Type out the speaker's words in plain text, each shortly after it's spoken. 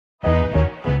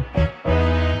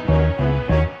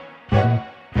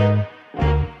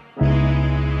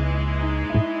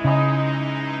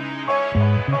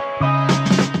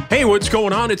Hey, what's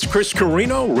going on? It's Chris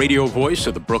Carino, radio voice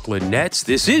of the Brooklyn Nets.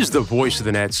 This is the Voice of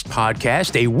the Nets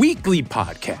podcast, a weekly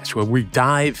podcast where we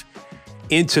dive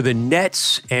into the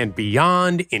Nets and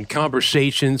beyond in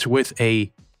conversations with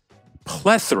a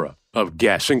plethora of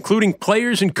guests, including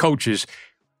players and coaches.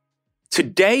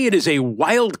 Today, it is a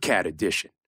Wildcat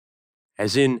edition,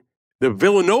 as in the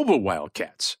Villanova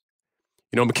Wildcats.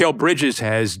 You know, Mikal Bridges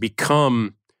has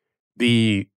become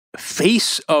the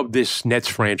face of this Nets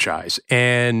franchise,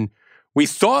 and we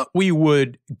thought we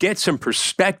would get some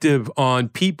perspective on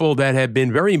people that have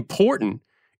been very important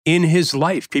in his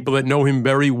life, people that know him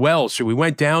very well. So we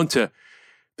went down to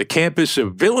the campus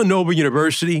of Villanova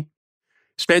University,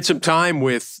 spent some time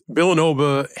with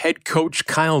Villanova head coach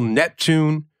Kyle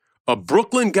Neptune, a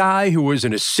Brooklyn guy who was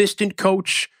an assistant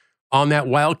coach on that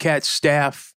Wildcat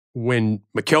staff when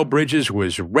Mikal Bridges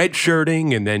was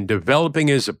redshirting and then developing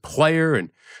as a player, and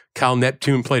Kyle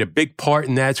Neptune played a big part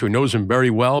in that, so he knows him very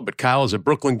well. But Kyle is a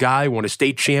Brooklyn guy, won a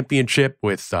state championship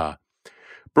with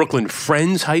Brooklyn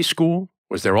Friends High School,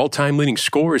 was their all-time leading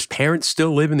scorer. His parents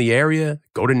still live in the area,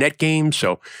 go to net games.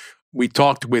 So we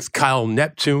talked with Kyle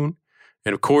Neptune.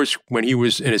 And, of course, when he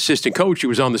was an assistant coach, he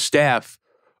was on the staff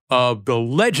of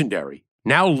the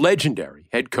now legendary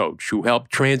head coach who helped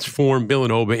transform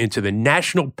Villanova into the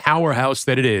national powerhouse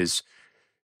that it is,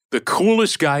 the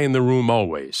coolest guy in the room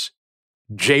always,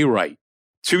 Jay Wright,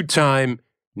 two-time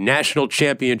national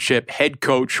championship head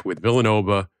coach with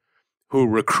Villanova, who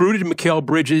recruited Mikal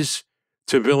Bridges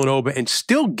to Villanova and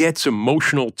still gets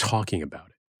emotional talking about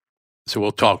it. So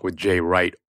we'll talk with Jay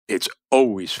Wright. It's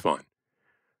always fun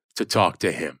to talk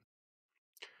to him.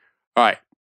 All right.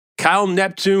 Kyle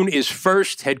Neptune is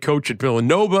first head coach at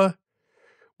Villanova.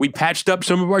 We patched up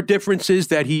some of our differences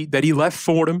that he left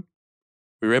Fordham.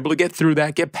 We were able to get through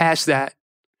that, get past that,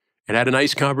 and had a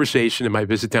nice conversation in my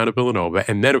visit down to Villanova.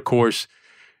 And then, of course,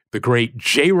 the great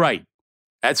Jay Wright.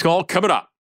 That's all coming up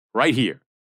right here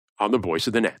on the Voice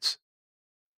of the Nets.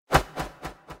 Do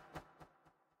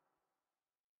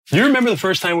you remember the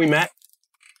first time we met?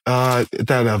 That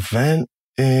event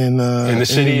in the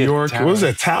city, in New York. What was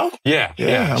it, Tao? Yeah.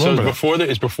 So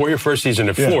it's before your first season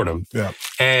at Fordham. Yeah.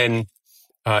 And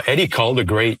Eddie Cole, the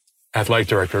great athletic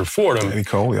director of Fordham. Eddie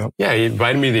Cole, yeah. Yeah, he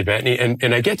invited me to the event.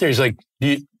 And I get there, he's like,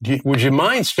 would you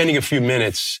mind spending a few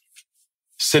minutes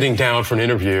sitting down for an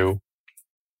interview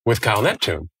with Kyle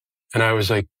Neptune? And I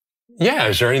was like, yeah,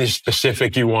 is there anything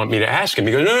specific you want me to ask him?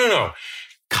 He goes, no.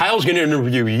 Kyle's going to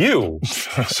interview you.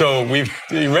 So you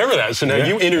remember that. So now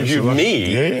you interviewed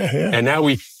me. Yeah. And now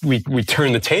we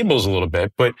turn the tables a little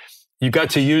bit, but you got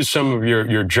to use some of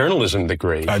your journalism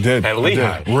degree. I did. At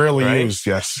Lehigh. Rarely right? used,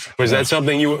 yes. Was that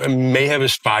something you may have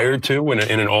aspired to in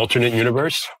an alternate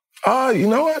universe? You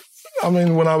know what? I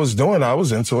mean, when I was doing it, I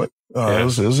was into it. It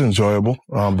was enjoyable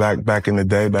back in the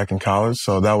day, back in college.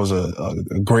 So that was a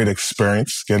great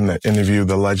experience getting to interview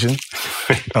the legend.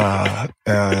 But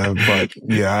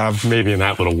yeah, maybe in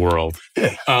that little world.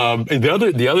 Yeah.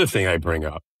 The other thing I bring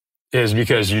up is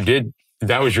because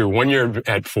that was your 1 year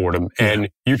at Fordham, and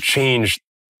you changed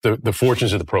the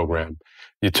fortunes of the program.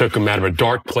 You took them out of a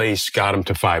dark place, got them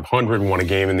to 500, won a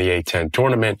game in the A10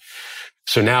 tournament.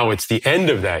 So now it's the end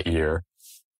of that year.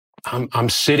 I'm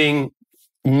sitting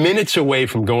minutes away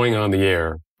from going on the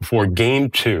air before Game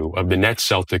 2 of the Nets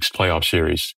Celtics playoff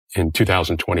series in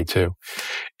 2022.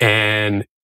 And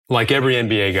like every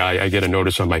NBA guy, I get a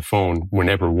notice on my phone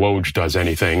whenever Woj does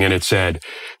anything. And it said,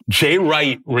 Jay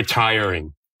Wright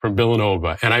retiring from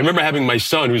Villanova. And I remember having my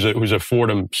son, who's a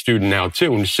Fordham student now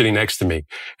too, and sitting next to me.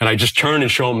 And I just turned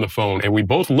and showed him the phone. And we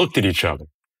both looked at each other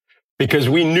because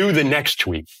we knew the next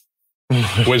tweet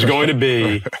was going to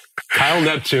be Kyle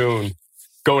Neptune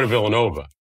going to Villanova.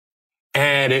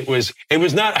 And it was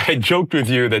not, I joked with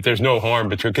you that there's no harm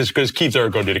between, because Keith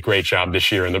Ergo did a great job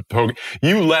this year in the program.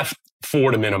 You left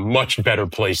Fordham in a much better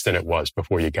place than it was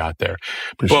before you got there.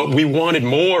 But we wanted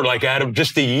more, like out of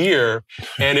just a year.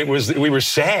 And we were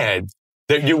sad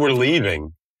that you were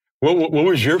leaving. What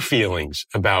was your feelings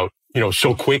about,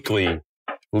 so quickly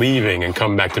leaving and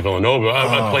coming back to Villanova,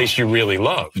 a place you really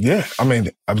love? Yeah. I mean,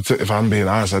 if I'm being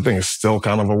honest, I think it's still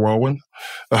kind of a whirlwind.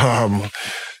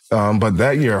 But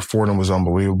that year at Fordham was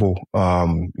unbelievable.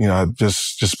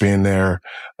 Just being there,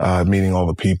 meeting all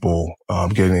the people,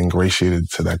 getting ingratiated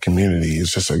to that community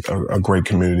is just a great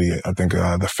community. I think,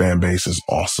 the fan base is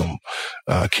awesome.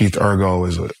 Keith Ergo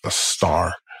is a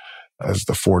star. As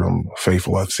the Fordham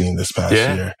faithful I've seen this past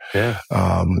year. Yeah.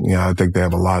 I think they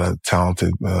have a lot of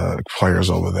talented players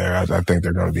over there. I think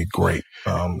they're going to be great.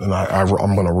 And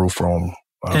I'm going to root for them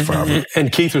forever.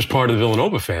 And Keith was part of the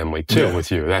Villanova family too,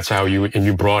 with you. That's how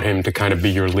you brought him to kind of be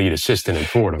your lead assistant in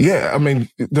Fordham. Yeah, I mean,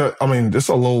 this is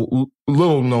a little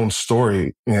known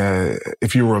story.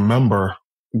 If you remember,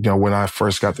 when I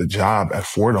first got the job at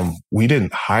Fordham, we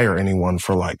didn't hire anyone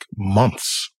for like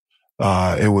months.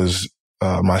 It was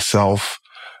myself,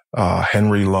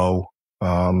 Henry Lowe,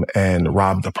 and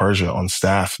Rob DePersia on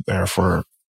staff there for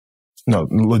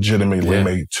legitimately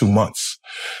maybe 2 months.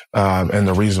 And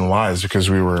the reason why is because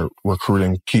we were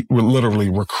literally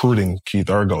recruiting Keith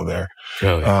Ergo there.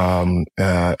 Really?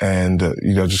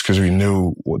 Just because we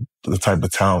knew what the type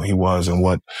of talent he was and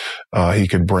what he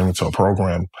could bring to a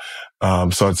program.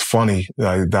 So it's funny,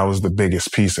 that was the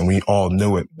biggest piece, and we all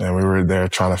knew it. And we were there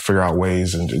trying to figure out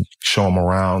ways and to show him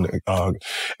around.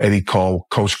 Eddie Cole,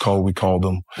 Coach Cole, we called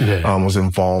him, was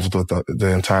involved with the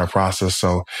entire process.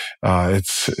 So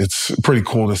it's pretty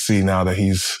cool to see now that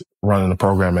he's running the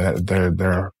program and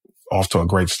they're off to a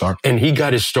great start. And he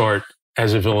got his start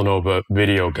as a Villanova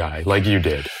video guy, like you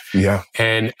did. Yeah.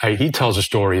 And he tells a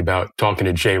story about talking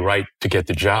to Jay Wright to get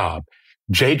the job.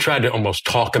 Jay tried to almost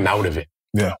talk him out of it.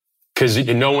 Yeah. Because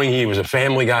knowing he was a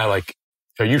family guy, like,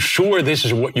 are you sure this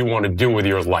is what you want to do with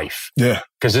your life? Yeah.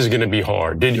 Because this is going to be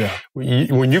hard.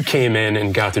 When you came in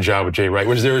and got the job with Jay Wright,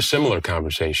 was there a similar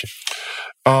conversation?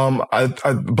 I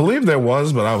believe there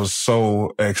was, but I was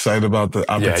so excited about the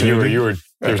opportunity. Yeah,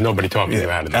 there was nobody talking you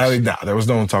out of this. No, there was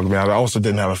no one talking me out. I also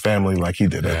didn't have a family like he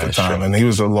did at the time. True. And he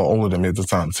was a little older than me at the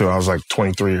time, too. I was like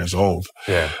 23 years old.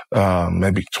 Yeah.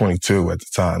 Maybe 22 at the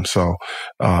time. So,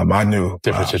 I knew.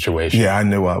 Different situation. Yeah, I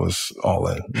knew I was all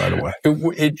in right away.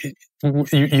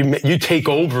 You take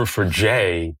over for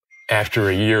Jay after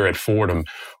a year at Fordham.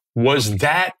 Was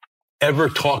that ever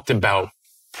talked about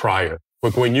prior?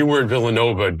 Like when you were at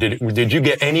Villanova, did you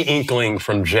get any inkling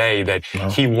from Jay that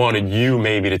he wanted you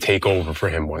maybe to take over for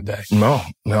him one day? No.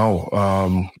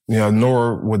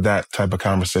 Nor would that type of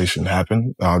conversation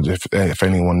happen. If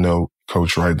anyone knew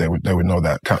Coach Wright, they would know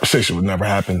that conversation would never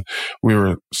happen. We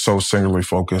were so singularly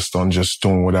focused on just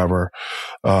doing whatever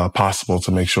possible to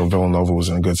make sure Villanova was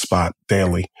in a good spot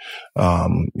daily.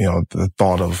 The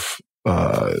thought of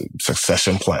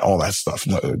succession plan, all that stuff,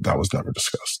 that was never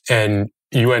discussed. And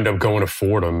you end up going to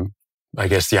Fordham. I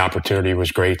guess the opportunity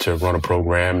was great to run a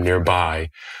program nearby.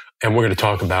 And we're going to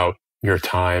talk about your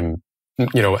time,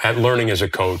 at learning as a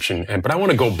coach. But I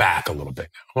want to go back a little bit.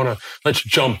 Let's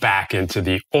jump back into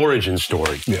the origin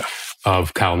story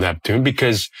of Kyle Neptune,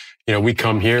 because, we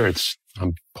come here,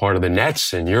 I'm part of the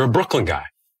Nets and you're a Brooklyn guy.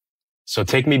 So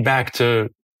take me back to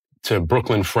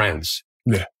Brooklyn Friends.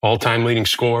 Yeah. All-time leading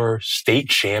scorer, state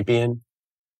champion.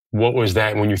 What was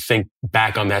that? When you think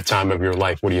back on that time of your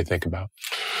life, what do you think about?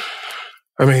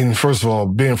 I mean, first of all,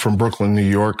 being from Brooklyn, New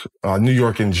York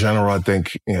in general, I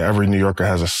think every New Yorker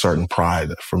has a certain pride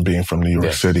from being from New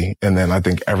York City. And then I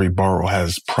think every borough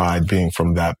has pride being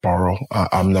from that borough.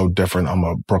 I'm no different. I'm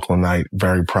a Brooklynite,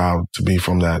 very proud to be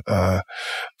from that,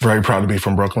 very proud to be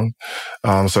from Brooklyn.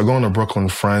 So going to Brooklyn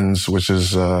Friends, which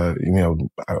is,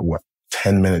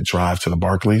 10-minute drive to the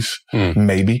Barclays,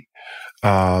 maybe.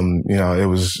 It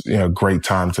was, a great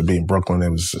time to be in Brooklyn.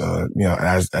 It was,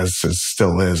 as it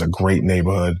still is, a great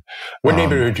neighborhood. What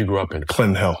neighborhood did you grow up in?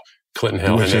 Clinton Hill.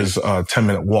 Which is a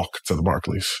 10-minute walk to the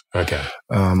Barclays. Okay.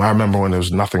 I remember when there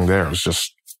was nothing there. It was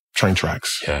just train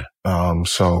tracks. Yeah.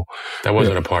 So. That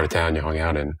wasn't a part of town you hung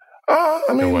out in.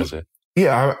 Or was it?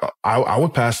 Yeah, I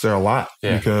would pass there a lot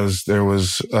because there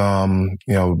was,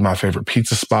 my favorite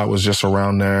pizza spot was just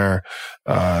around there.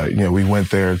 We went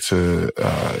there to,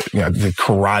 the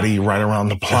karate right around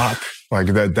the block. Like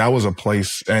that was a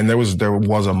place, and there was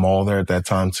a mall there at that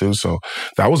time too. So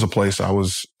that was a place I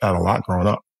was at a lot growing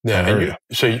up. Yeah.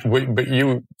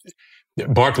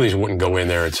 Barclays wouldn't go in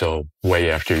there until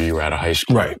way after you were out of high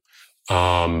school. Right.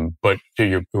 But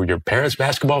were your parents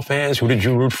basketball fans? Who did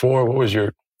you root for? What was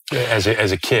your, as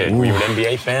a kid, were you an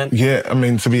NBA fan? Yeah, I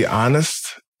mean, to be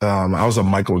honest, I was a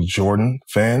Michael Jordan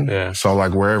fan. Yeah. So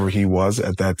like wherever he was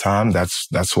at that time,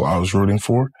 that's who I was rooting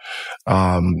for.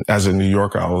 As a New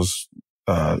Yorker, I was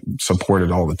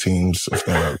supported all the teams. If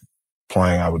they were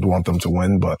playing, I would want them to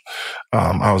win. But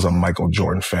I was a Michael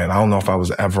Jordan fan. I don't know if I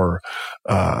was ever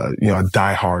a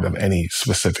diehard of any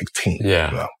specific team.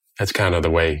 Yeah, that's kind of the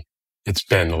way it's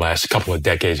been the last couple of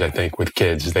decades, I think, with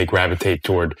kids. They gravitate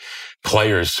toward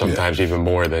players sometimes even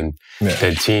more than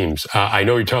teams. I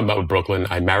know you're talking about with Brooklyn.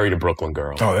 I married a Brooklyn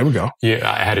girl. Oh, there we go. Yeah,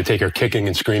 I had to take her kicking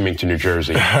and screaming to New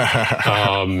Jersey.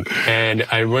 And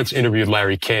I once interviewed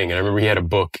Larry King, and I remember he had a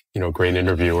book, great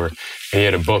interviewer, and he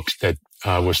had a book that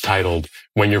was titled,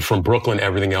 "When You're from Brooklyn,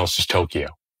 Everything Else is Tokyo."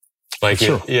 Like,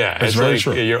 true. It's very like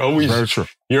true.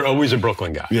 You're always a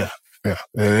Brooklyn guy. Yeah. Yeah.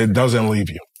 It doesn't leave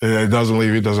you. It doesn't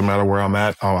leave you. It doesn't matter where I'm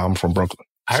at. I'm from Brooklyn.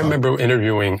 I remember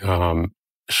interviewing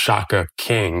Shaka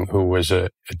King, who was a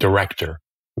director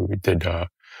who did,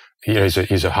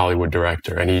 he's a Hollywood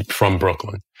director, and he's from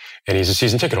Brooklyn, and he's a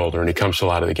season ticket holder, and he comes to a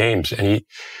lot of the games. And he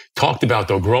talked about,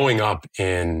 though, growing up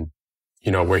in,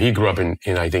 where he grew up in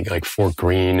I think like Fort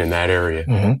Greene in that area,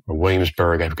 or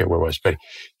Williamsburg, I forget where it was, but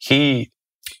he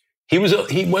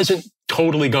wasn't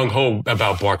totally gung-ho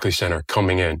about Barclays Center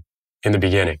coming in the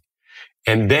beginning.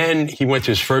 And then he went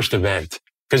to his first event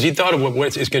because he thought of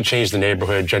what it's going to change the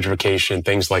neighborhood, gentrification,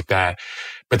 things like that.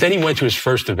 But then he went to his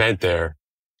first event there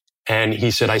and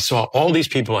he said, I saw all these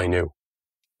people I knew.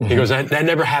 He goes, that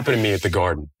never happened to me at the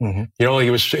Garden.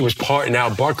 It was part,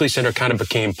 now Barclays Center kind of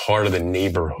became part of the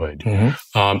neighborhood.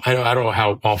 I don't know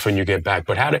how often you get back,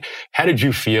 but how did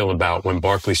you feel about when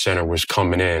Barclays Center was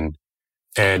coming in?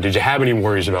 And did you have any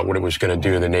worries about what it was going to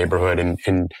do to the neighborhood,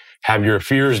 and have your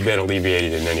fears been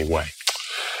alleviated in any way?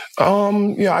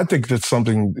 Yeah, I think that's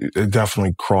something it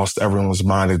definitely crossed everyone's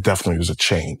mind. It definitely was a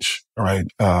change, right?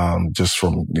 Just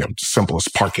from, simple as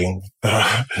parking,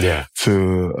 to,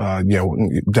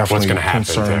 definitely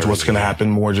concerns, what's going to happen,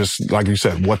 more just like you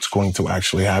said, what's going to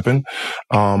actually happen.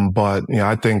 But,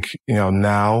 I think,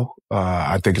 now,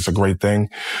 I think it's a great thing.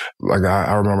 Like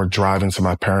I remember driving to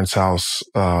my parents' house,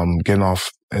 getting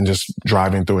off and just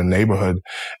driving through a neighborhood,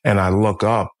 and I look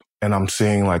up and I'm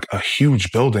seeing like a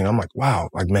huge building. I'm like, wow,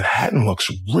 like Manhattan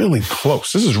looks really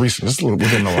close. This is recent. This is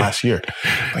within the last year.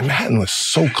 Like Manhattan looks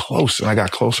so close. And I got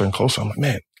closer and closer. I'm like,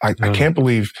 man, I can't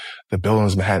believe the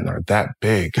buildings in Manhattan are that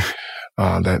big.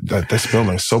 That this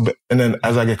building is so big. And then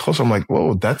as I get closer, I'm like,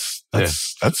 whoa, that's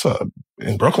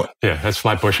in Brooklyn. Yeah, that's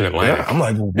Flatbush in Atlanta. Yeah, I'm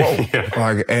like,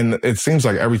 whoa. And it seems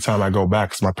like every time I go back,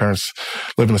 because my parents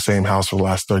live in the same house for the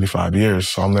last 35 years,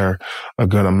 so I'm there a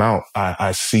good amount,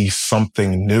 I see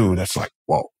something new that's like,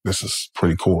 whoa, this is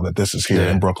pretty cool that this is here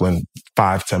in Brooklyn,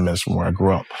 5-10 minutes from where I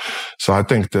grew up. So I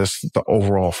think the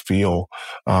overall feel,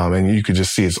 and you could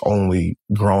just see it's only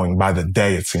growing by the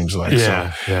day, it seems like.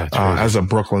 As a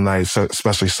Brooklynite,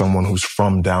 especially someone who's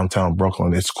from downtown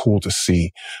Brooklyn, it's cool to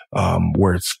see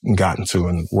where it's gotten to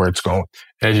and where it's going.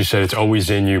 As you said, it's always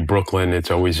in you, Brooklyn.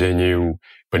 It's always in you.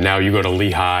 But now you go to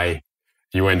Lehigh.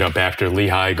 You end up after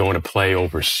Lehigh going to play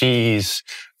overseas.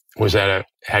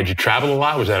 Had you traveled a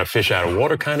lot? Was that a fish out of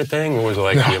water kind of thing? Or was it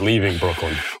like you're leaving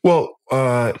Brooklyn? Well,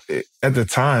 at the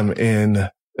time in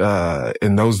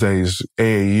those days,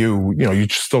 AAU, you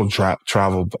still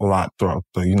traveled a lot throughout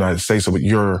the United States, but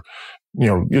you're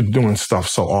doing stuff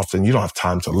so often, you don't have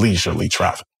time to leisurely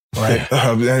travel. Right.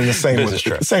 And the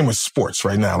same with sports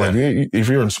right now. Like if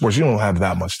you're in sports, you don't have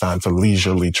that much time to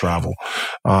leisurely travel.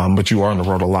 But you are on the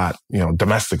road a lot,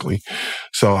 domestically.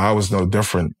 So I was no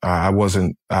different. I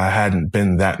hadn't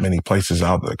been that many places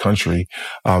out of the country.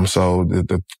 So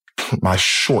my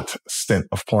short stint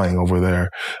of playing over there,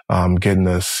 getting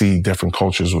to see different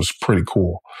cultures was pretty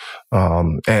cool.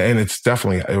 And it was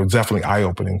definitely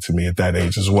eye-opening to me at that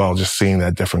age as well, just seeing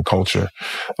that different culture,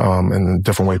 and the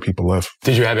different way people live.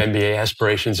 Did you have NBA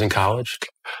aspirations in college?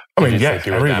 I mean,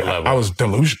 I was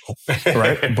delusional,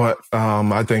 right? But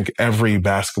I think every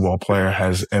basketball player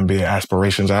has NBA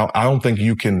aspirations. I don't think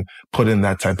you can put in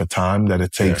that type of time that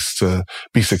it takes to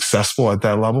be successful at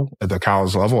that level, at the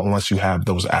college level, unless you have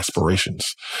those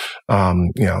aspirations.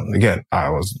 Again, I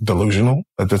was delusional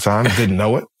at the time, didn't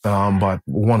know it, but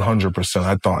 100%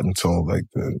 I thought until like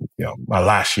my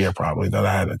last year probably that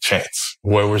I had a chance.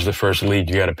 Where was the first league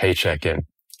you got a paycheck in?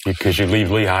 Because you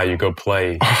leave Lehigh, you go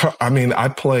play. I mean, I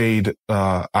played,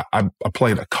 I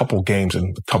played a couple games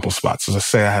in a couple spots. As I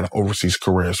say, I had an overseas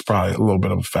career. It's probably a little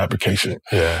bit of a fabrication.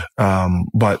 Yeah.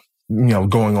 But,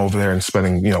 going over there and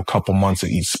spending, a couple months at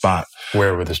each spot.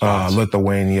 Where were the spots?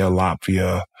 Lithuania,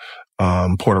 Latvia,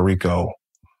 Puerto Rico.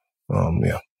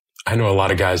 I know a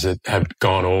lot of guys that have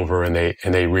gone over and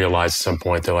they realized at some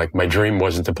point, they're like, my dream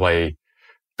wasn't to play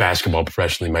basketball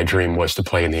professionally. My dream was to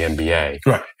play in the NBA.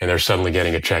 Right. And they're suddenly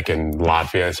getting a check in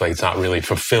Latvia. It's like, it's not really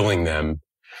fulfilling them.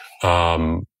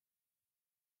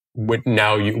 What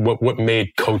made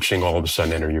coaching all of a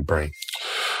sudden enter your brain?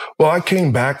 Well, I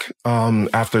came back,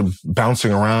 after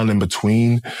bouncing around in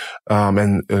between,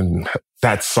 and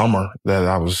that summer that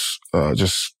I was,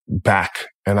 just back,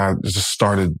 and I just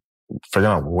started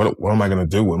figuring out what am I going to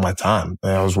do with my time?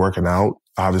 And I was working out,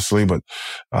 obviously, but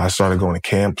I started going to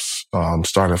camps,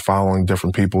 started following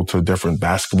different people to different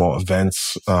basketball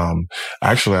events.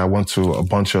 Actually, I went to a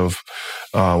bunch of,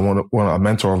 a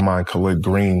mentor of mine, Khalid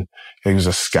Green, he was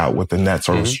a scout with the Nets,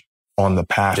 or was on the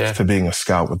path to being a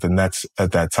scout with the Nets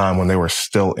at that time when they were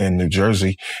still in New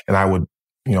Jersey. And I would,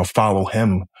 follow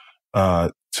him,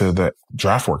 to the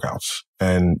draft workouts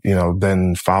and,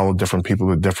 then follow different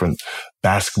people at different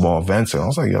basketball events. And I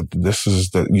was like, yeah,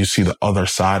 you see the other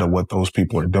side of what those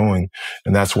people are doing.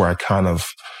 And that's where I kind of,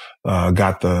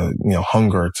 got the,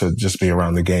 hunger to just be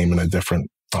around the game in a different,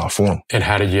 form. And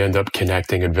how did you end up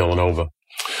connecting at Villanova?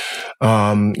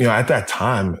 At that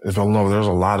time, at Villanova, there's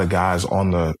a lot of guys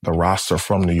on the roster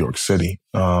from New York City.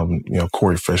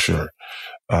 Corey Fisher,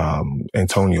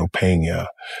 Antonio Pena,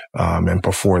 and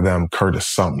before them, Curtis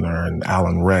Sumner and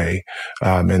Alan Ray.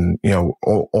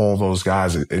 All those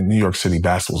guys in New York City,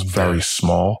 basketball was very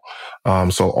small.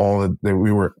 So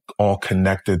we were all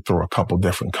connected through a couple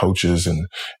different coaches. And,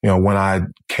 when I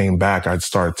came back, I'd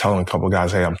started telling a couple of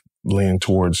guys, hey, I'm leaning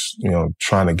towards,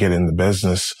 trying to get in the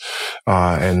business.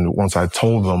 And once I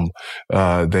told them,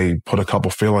 they put a couple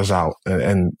feelers out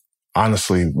and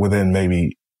honestly, within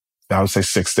maybe, I would say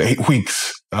 6 to 8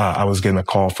 weeks, I was getting a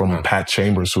call from Pat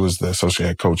Chambers, who was the associate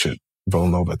head coach at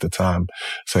Villanova at the time,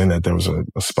 saying that there was a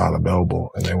spot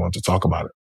available and they wanted to talk about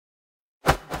it.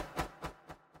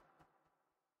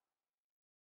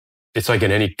 It's like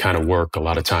in any kind of work, a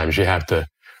lot of times you have to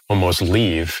almost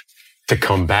leave to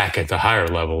come back at the higher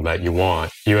level that you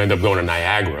want. You end up going to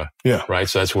Niagara, right?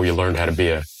 So that's where you learned how to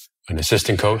be an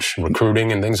assistant coach,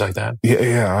 recruiting and things like that.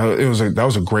 Yeah. That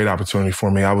was a great opportunity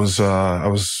for me. I was at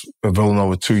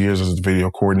Villanova 2 years as a video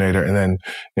coordinator, and then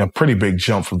pretty big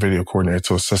jump from video coordinator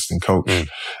to assistant coach.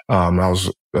 I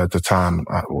was at the time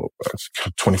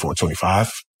 24,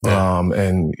 25,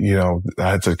 and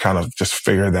I had to kind of just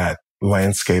figure that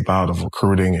landscape out of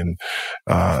recruiting and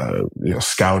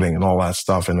scouting and all that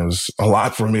stuff. And it was a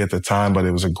lot for me at the time, but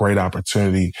it was a great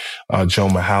opportunity. Joe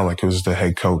Mihalik, who was the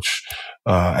head coach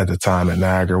at the time at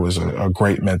Niagara, was a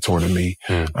great mentor to me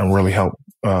and really helped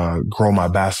grow my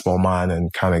basketball mind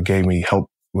and kind of gave me help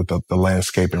with the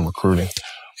landscape and recruiting.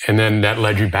 And then that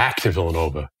led you back to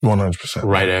Villanova. 100%.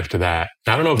 Right after that.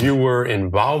 I don't know if you were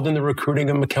involved in the recruiting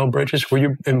of Mikal Bridges. Were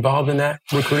you involved in that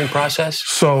recruiting process?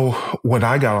 So when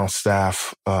I got on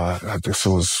staff, I guess it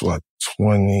was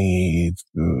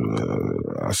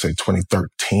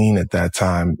 2013 at that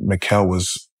time. Mikal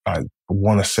was, I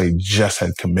want to say, just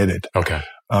had committed. Okay.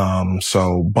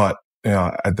 But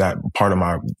at that part of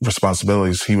my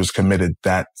responsibilities, he was committed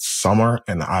that summer,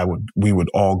 and we would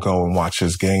all go and watch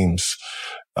his games,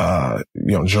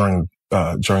 during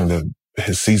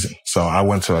his season. So I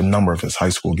went to a number of his high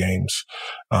school games,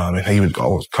 and he would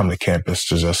always come to campus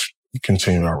to just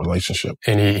continue our relationship.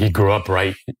 And he grew up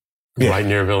right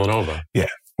near Villanova. Yeah.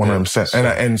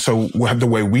 100%. And so the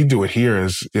way we do it here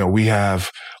is, we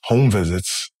have home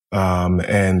visits.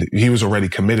 And he was already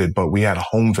committed, but we had a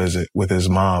home visit with his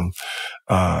mom,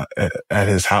 at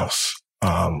his house.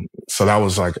 So that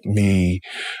was like me,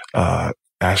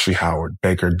 Ashley Howard,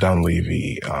 Baker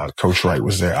Dunleavy, Coach Wright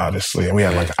was there, obviously. And we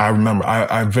had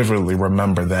I vividly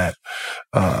remember that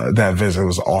visit. It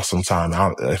was an awesome time.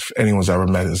 If anyone's ever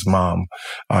met his mom,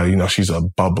 she's a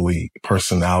bubbly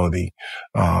personality.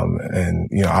 And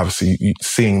obviously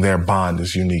seeing their bond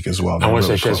is unique as well. I want to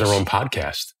say she has her own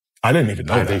podcast. I didn't even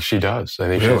know that. I think she does. I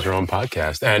think she has her own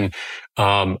podcast. And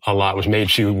a lot was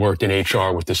made. She worked in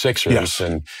HR with the Sixers. Yes.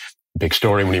 And big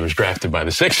story when he was drafted by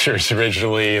the Sixers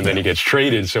originally, and then he gets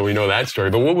traded. So we know that story.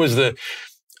 But what was the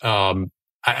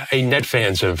Net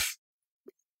fans have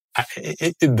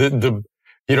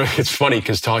it's funny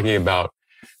because talking about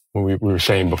what we were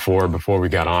saying before we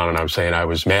got on, and I was saying I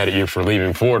was mad at you for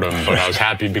leaving Fordham, but I was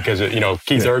happy because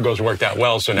Keith Ergo's worked out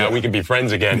well, so now we can be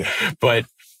friends again. Yeah. But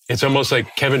it's almost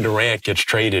like Kevin Durant gets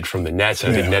traded from the Nets.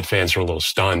 I think Net fans are a little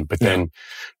stunned. But then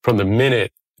from the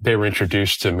minute they were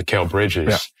introduced to Mikal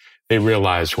Bridges, they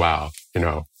realized, wow,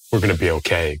 we're going to be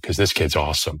okay because this kid's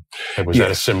awesome. And was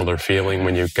that a similar feeling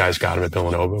when you guys got him at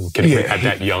Villanova? At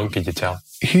that young, could you tell?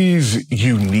 He's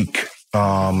unique.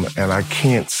 And I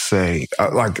can't say,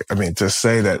 to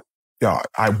say that,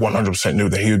 I 100% knew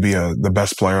that he would be the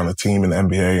best player on the team in the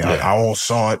NBA. Yeah. I all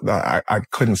saw it. I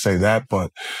couldn't say that,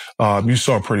 but you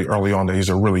saw pretty early on that he's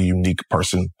a really unique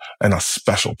person and a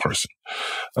special person.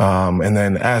 And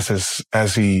then as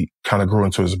he kind of grew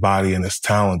into his body and his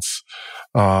talents,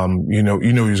 he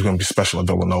was going to be special at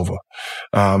Villanova.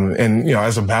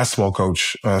 As a basketball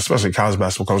coach, especially college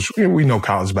basketball coach, we know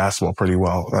college basketball pretty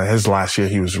well. His last year,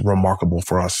 he was remarkable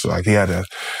for us. Like he had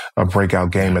a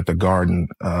breakout game at the Garden.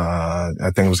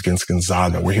 I think it was against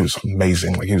Gonzaga where he was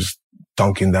amazing. Like he was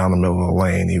dunking down the middle of the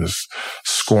lane. He was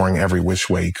scoring every which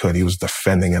way he could. He was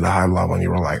defending at a high level. And you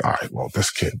were like, all right, well,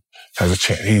 this kid has a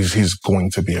chance. He's going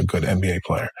to be a good NBA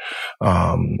player.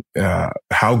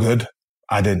 How good?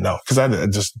 I didn't know because I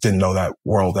just didn't know that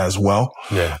world as well.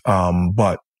 Yeah.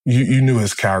 But you knew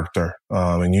his character,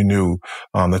 and you knew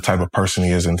the type of person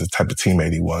he is and the type of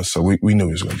teammate he was. So we knew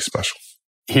he was going to be special.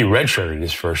 He redshirted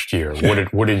his first year. Yeah.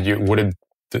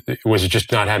 Was it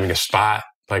just not having a spot?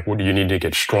 Like, what do you need to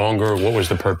get stronger? What was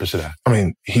the purpose of that? I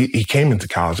mean, he came into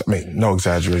college, I mean, no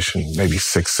exaggeration, maybe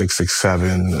 6'6",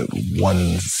 6'7",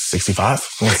 165,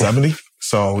 170.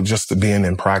 So just being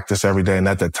in practice every day. And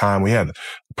at that time, we had a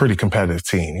pretty competitive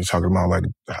team. You're talking about, like,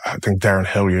 I think Darren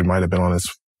Hilliard might have been on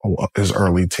his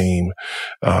early team,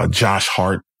 Josh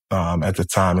Hart, at the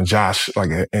time. And Josh,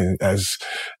 like, as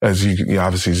you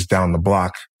obviously he's down the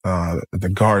block, at the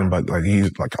Garden, but like he's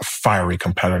like a fiery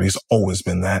competitor. He's always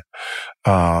been that.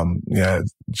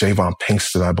 Javon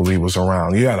Pinkston, I believe, was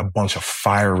around. You had a bunch of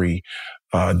fiery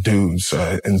dudes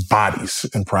and bodies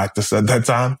in practice at that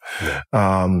time. Yeah.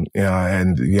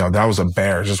 That was a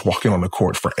bear just walking on the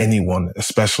court for anyone,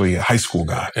 especially a high school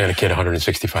guy. And a kid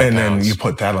 165 and pounds. Then you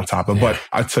put that on top of it. Yeah. But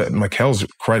I took Mikal's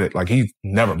credit, like he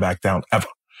never backed down ever.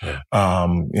 Yeah.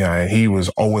 And he was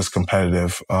always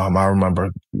competitive. I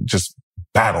remember just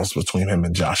battles between him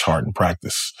and Josh Hart in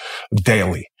practice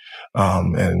daily.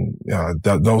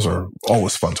 Those are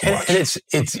always fun to watch. And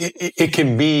it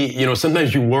can be,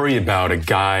 sometimes you worry about a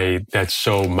guy that's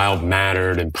so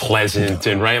mild-mannered and pleasant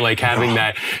and right, like having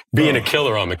that being a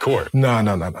killer on the court. No.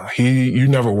 You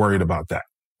never worried about that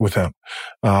with him.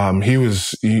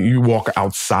 You walk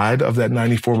outside of that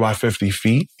 94 by 50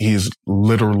 feet, he's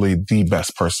literally the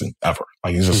best person ever.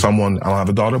 Like he's someone, I don't have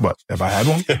a daughter, but if I had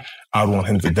one, I'd want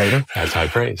him to date her. That's high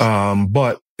praise.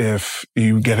 But if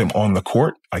you get him on the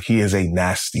court, like he is a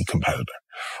nasty competitor.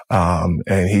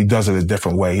 And he does it a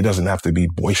different way. He doesn't have to be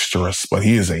boisterous, but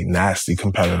he is a nasty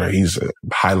competitor. He's a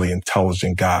highly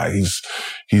intelligent guy.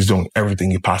 He's doing everything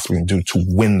he possibly can do to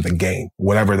win the game,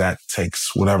 whatever that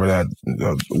takes, whatever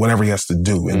he has to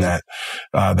do in that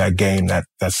game, that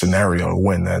scenario to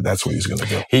win. That's what he's going to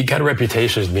do. He got a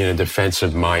reputation as being a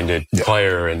defensive-minded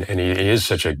player, and he is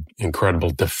such an incredible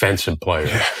defensive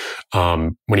player. Yeah.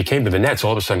 When he came to the Nets,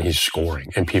 all of a sudden he's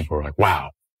scoring, and people were like,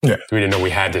 "Wow." Yeah. We didn't know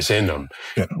we had this in them.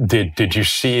 Yeah. Did you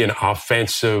see an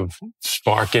offensive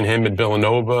spark in him at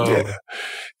Villanova?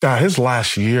 Yeah. His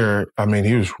last year, I mean,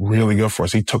 he was really good for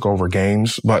us. He took over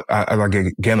games, but I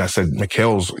said,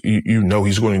 Mikal's,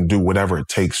 he's going to do whatever it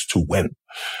takes to win.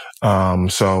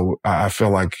 So I feel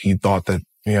like he thought that,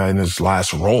 in his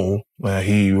last role,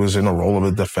 he was in a role of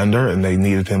a defender and they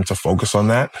needed him to focus on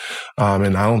that.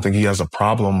 And I don't think he has a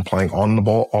problem playing on the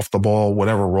ball, off the ball,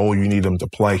 whatever role you need him to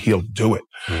play, he'll do it,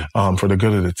 for the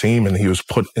good of the team. And he was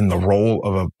put in the role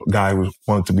of a guy who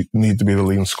need to be the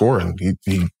leading scorer. And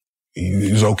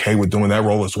he's okay with doing that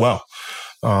role as well.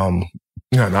 And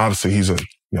obviously he's a,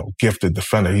 gifted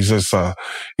defender. He's just,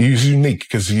 he's unique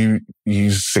because he's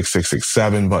 6'6",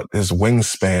 6'7", but his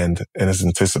wingspan and his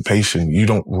anticipation, you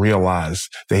don't realize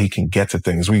that he can get to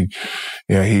things. I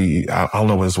don't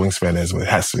know what his wingspan is, but it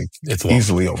has to be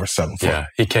easily over 7 foot. Yeah.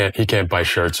 He can't buy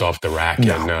shirts off the rack.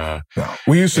 No.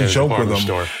 We used to joke with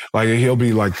him. Like he'll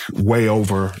be like way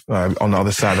over, on the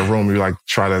other side of the room. You like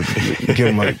try to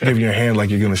give you a hand like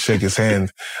you're going to shake his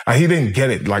hand. He didn't get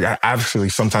it. Like obviously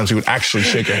sometimes he would actually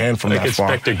shake a hand from that far.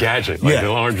 Like Gadget. Like the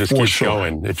arm just keeps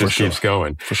going. It just keeps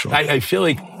going. For sure. I feel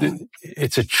like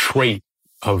it's a trait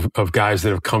of guys that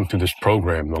have come through this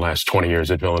program in the last 20 years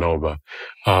at Villanova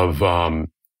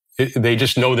they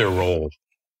just know their role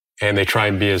and they try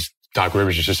and be, as Doc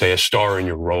Rivers used to say, a star in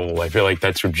your role. I feel like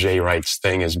that's what Jay Wright's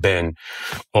thing has been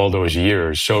all those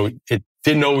years. So it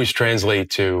didn't always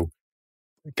translate to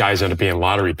guys end up being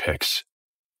lottery picks.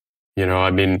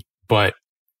 But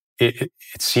it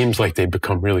seems like they've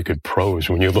become really good pros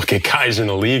when you look at guys in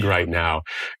the league right now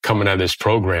coming out of this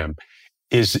program.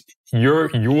 Is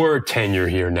your tenure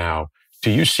here now,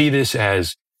 do you see this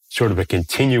as sort of a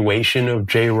continuation of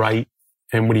Jay Wright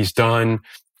and what he's done?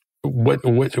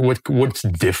 What's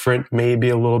different maybe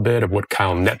a little bit of what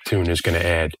Kyle Neptune is going to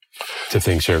add to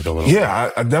things here at Villanova?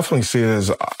 Yeah, I definitely see it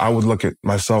as, I would look at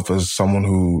myself as someone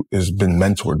who has been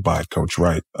mentored by Coach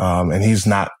Wright. And he's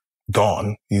not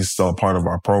gone. He's still a part of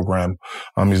our program.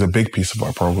 He's a big piece of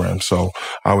our program. So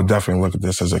I would definitely look at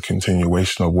this as a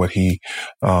continuation of what he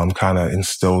kind of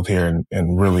instilled here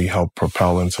and really helped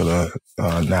propel into the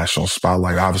national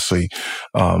spotlight. Obviously,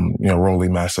 Rolly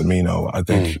Massimino, I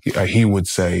think he would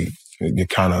say you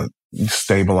kind of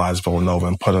stabilized Villanova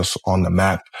and put us on the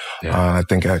map. Yeah. I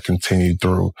think that continued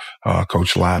through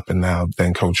Coach Lapp and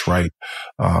then Coach Wright.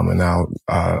 And now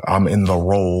I'm in the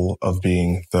role of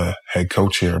being the head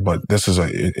coach here, but this is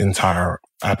an entire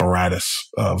apparatus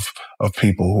of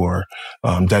people who are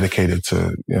dedicated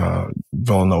to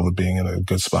Villanova being in a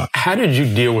good spot. How did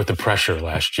you deal with the pressure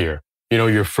last year?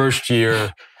 Your first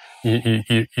year,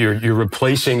 You're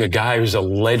replacing a guy who's a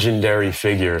legendary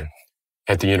figure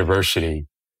at the university.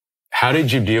 How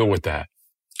did you deal with that?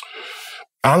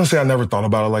 Honestly, I never thought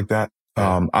about it like that.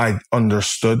 I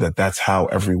understood that that's how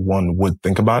everyone would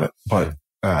think about it, but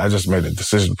I just made a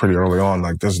decision pretty early on.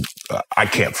 Like, I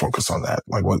can't focus on that.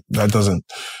 Like,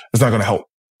 it's not going to help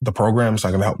the program. It's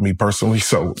not going to help me personally.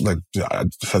 So, like, I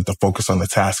just had to focus on the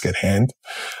task at hand,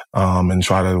 and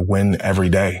try to win every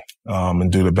day,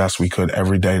 and do the best we could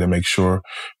every day to make sure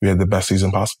we had the best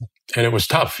season possible. And it was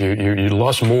tough. You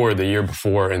lost more the year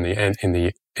before in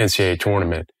the NCAA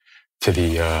tournament to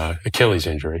the Achilles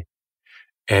injury.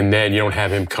 And then you don't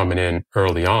have him coming in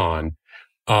early on.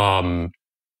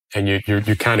 And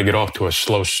you kind of get off to a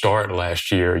slow start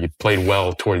last year. You played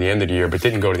well toward the end of the year, but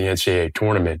didn't go to the NCAA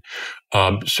tournament.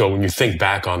 So when you think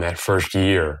back on that first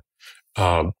year,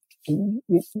 what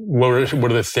are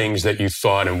the things that you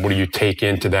thought, and what do you take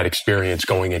into that experience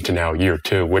going into now year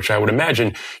two, which I would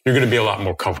imagine you're going to be a lot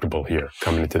more comfortable here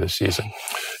coming into this season?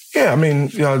 Yeah, I mean,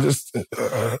 just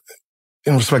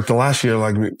in respect to last year,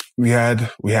 like we had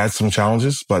some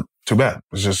challenges, but too bad.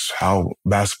 It's just how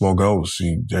basketball goes.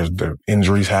 The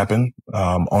injuries happen,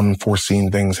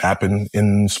 unforeseen things happen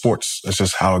in sports. It's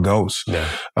just how it goes. Yeah.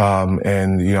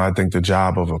 And I think the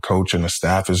job of a coach and a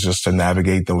staff is just to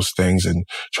navigate those things and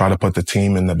try to put the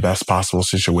team in the best possible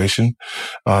situation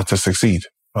to succeed.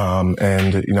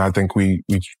 And I think we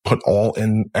put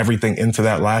everything into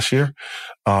that last year,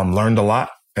 learned a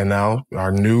lot, and now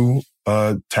our new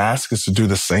task is to do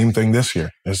the same thing this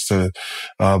year, is to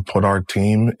put our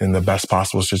team in the best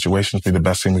possible situation to be the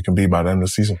best team we can be by the end of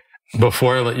the season.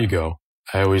 Before I let you go,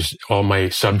 all my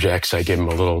subjects, I give them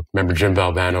a little, remember Jim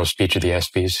Valvano's speech at the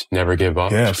ESPYs, never give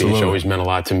up. Yeah, speech absolutely. always meant a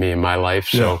lot to me in my life.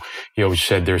 So he always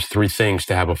said there's 3 things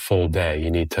to have a full day.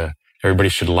 Everybody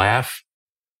should laugh,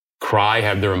 cry,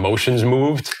 have their emotions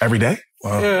moved. Every day?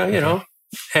 Wow. Yeah,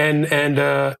 and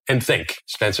think.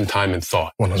 Spend some time in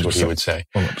thought, 100%. Is what he would say.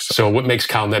 100%. So what makes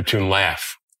Cal Neptune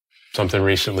laugh? Something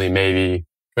recently, maybe.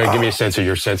 Give me a sense of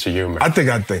your sense of humor. I think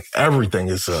everything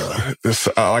is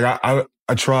like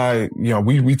I try,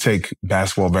 we take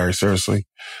basketball very seriously.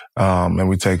 And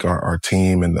we take our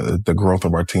team and the growth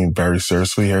of our team very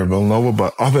seriously here at Villanova.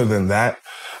 But other than that,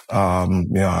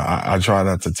 I try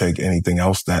not to take anything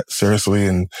else that seriously.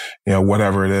 And,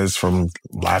 whatever it is, from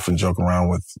laugh and joke around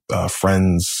with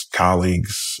friends,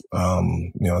 colleagues,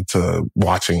 to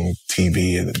watching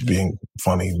TV and it being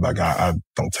funny. Like I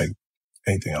don't take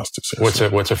anything else too seriously.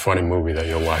 What's a funny movie that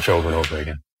you'll watch over and over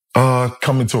again?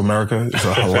 Coming to America is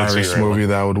a hilarious movie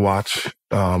that I would watch.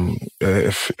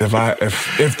 If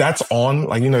that's on,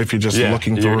 like, if you're just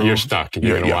looking through, you're stuck.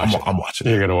 You're gonna watch it. I'm watching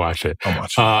it. You're gonna watch it. I'm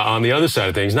watching it. On the other side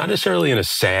of things, not necessarily in a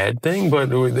sad thing,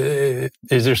 but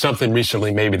is there something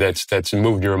recently maybe that's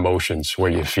moved your emotions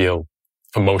where you feel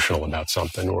emotional about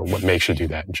something, or what makes you do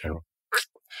that in general?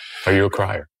 Are you a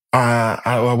crier?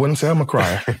 I wouldn't say I'm a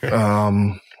crier. I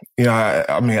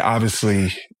mean,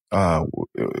 obviously,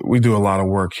 we do a lot of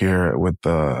work here with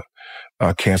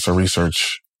cancer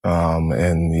research,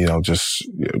 and just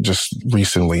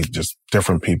recently, just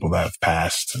different people that have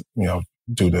passed,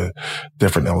 due to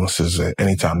different illnesses.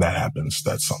 Anytime that happens,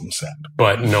 that's something sad.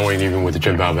 But knowing, even with the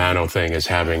Jim Valvano thing, as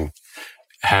having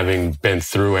been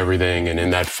through everything and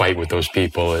in that fight with those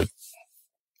people,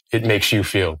 it makes you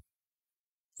feel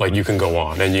like you can go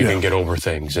on and you can get over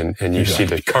things, and you see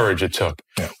the courage it took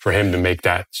for him to make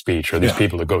that speech, or these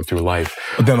people to go through life.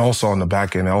 But then also on the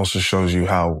back end, it also shows you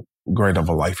how great of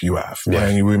a life you have. Yeah.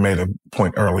 And we made a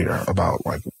point earlier about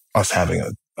like us having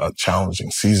a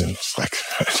challenging season. It's like,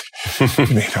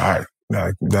 I mean, all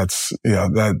right.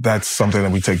 That's something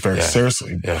that we take very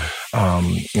seriously. Yeah.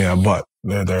 But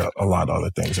there are a lot of other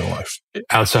things in life.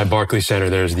 Outside Barclays Center,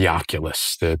 there's the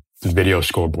Oculus, the video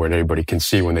scoreboard everybody can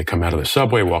see when they come out of the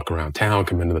subway, walk around town,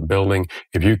 come into the building.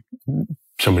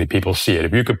 So many people see it.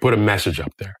 If you could put a message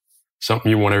up there, something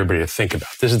you want everybody to think about.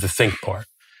 This is the think part.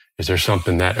 Is there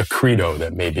something a credo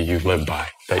that maybe you live by,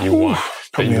 that you want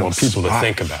people to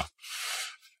think about?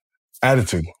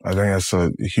 Attitude. I think that's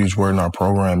a huge word in our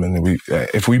program. And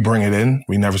if we bring it in,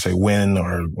 we never say win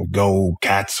or go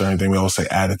Cats or anything. We always say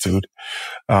attitude.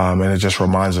 And it just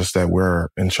reminds us that we're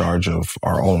in charge of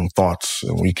our own thoughts,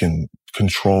 and we can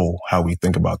control how we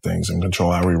think about things and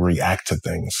control how we react to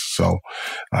things. So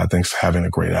I think having a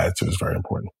great attitude is very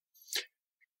important.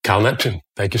 Cal Neptune,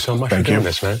 thank you so much for doing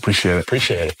this, man. Appreciate it.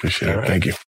 Appreciate it. Right. Thank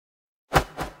you.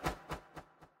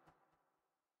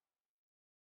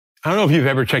 I don't know if you've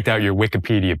ever checked out your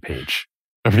Wikipedia page,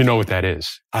 or if you know what that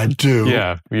is. I do.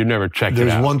 Yeah, you never checked it out.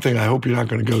 There's one thing I hope you're not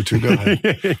going to go to. Go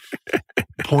ahead.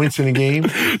 points in a game?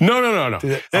 No.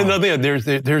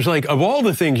 There's like, of all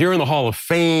the things, you're in the Hall of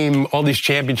Fame, all these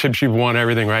championships you've won,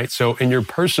 everything, right? So in your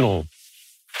personal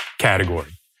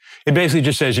category, it basically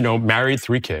just says, married,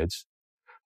 3 kids.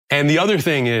 And the other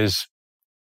thing is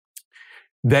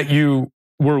that you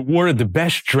were awarded the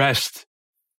best dressed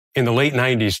in the late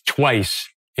 90s twice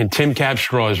in Tim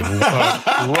Capstraw's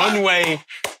runway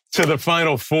to the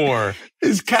Final Four.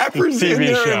 Is Capper's TV in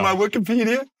there show. in my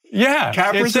Wikipedia? Yeah.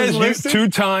 Capper's it says listed?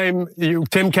 2-time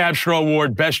Tim Capstraw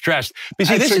Award, best dressed. But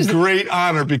see, That's a great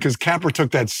honor because Capper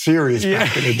took that serious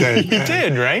back in the day. He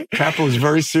did, right? Capper was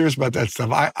very serious about that stuff.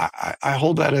 I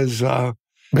hold that as...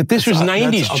 But this was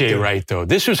 90s Jay Wright, though.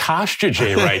 This was Hofstra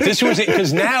Jay Wright. This was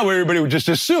because now everybody would just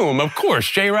assume, of course,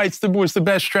 Jay Wright was the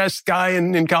best dressed guy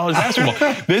in college basketball.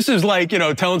 This is like,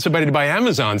 telling somebody to buy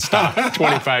Amazon stock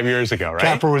 25 years ago, right?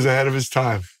 Capper was ahead of his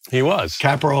time. He was.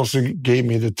 Capper also gave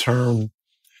me the term.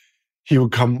 He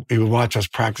would watch us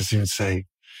practice. He would say,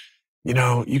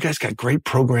 you guys got great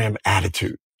program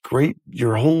attitude. Great.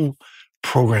 Your whole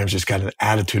program's just got an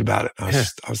attitude about it. I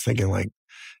was thinking like,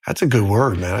 that's a good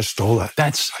word, man. I stole that.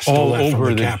 That's all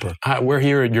over the Capper. We're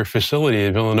here at your facility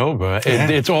in Villanova.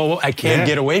 It's all, I can't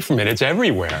get away from it. It's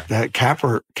everywhere. That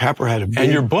Capper had a big...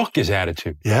 And your book is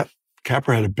attitude. Yep.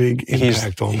 Capper had a big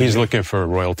impact on me. He's looking for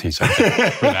royalties, I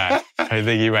think, for that. I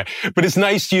think you're right. But it's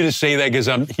nice to you to say that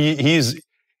because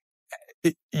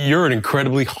you're an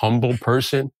incredibly humble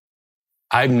person.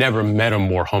 I've never met a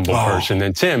more humble person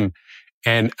than Tim.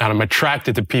 And I'm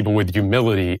attracted to people with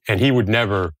humility. And he would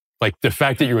never... Like the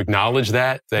fact that you acknowledge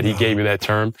that he gave you that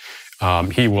term,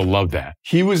 he will love that.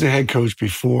 He was a head coach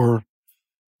before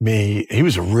me. He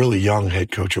was a really young head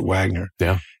coach at Wagner.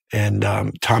 Yeah. And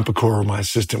Tom Pecora, my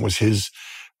assistant, was his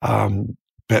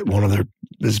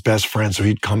his best friends. So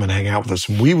he'd come and hang out with us.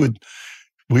 And we would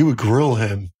grill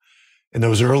him in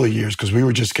those early years because we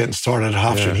were just getting started at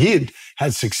Hofstra. And he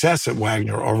had success at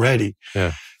Wagner already.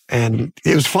 Yeah. And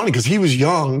it was funny because he was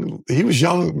young. He was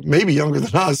young, maybe younger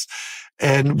than us.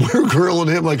 And we're grilling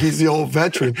him like he's the old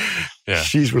veteran. Yeah.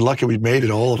 Jeez, we're lucky we made it,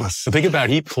 all of us. So think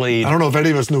about he played... I don't know if any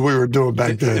of us knew what we were doing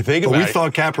back then, but we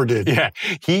thought Capper did. Yeah.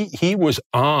 He was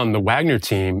on the Wagner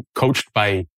team coached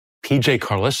by PJ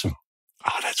Carlissimo.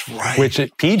 Oh, that's right. Which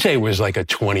PJ was like a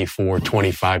 24,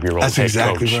 25-year-old That's head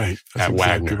exactly coach right. That's at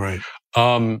exactly Wagner.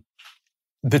 Right.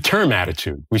 The term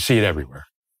attitude, we see it everywhere.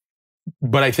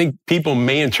 But I think people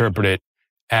may interpret it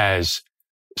as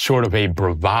sort of a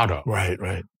bravado. Right.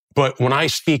 But when I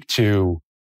speak to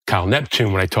Kyle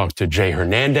Neptune, when I talk to Jay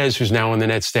Hernandez, who's now on the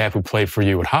Nets staff, who played for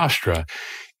you at Hofstra,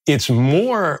 it's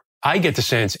more, I get the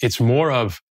sense, it's more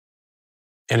of,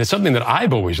 and it's something that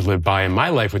I've always lived by in my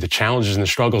life with the challenges and the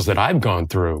struggles that I've gone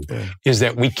through, is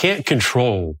that we can't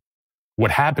control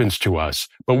what happens to us,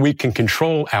 but we can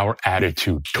control our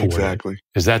attitude toward it.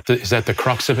 Is that the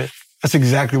crux of it? That's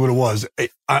exactly what it was.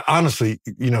 Honestly,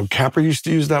 Capper used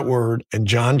to use that word, and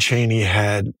John Chaney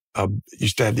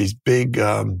used to have these big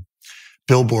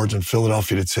billboards in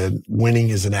Philadelphia that said, winning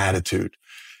is an attitude.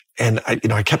 And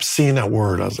I kept seeing that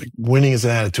word. I was like, winning is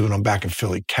an attitude. And I'm back in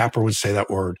Philly. Capper would say that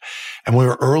word. And we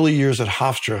were early years at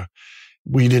Hofstra.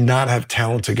 We did not have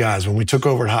talented guys. When we took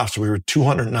over at Hofstra, we were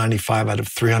 295 out of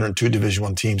 302 Division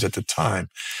I teams at the time.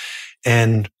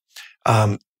 And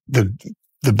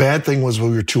the bad thing was we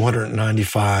were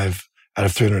 295 out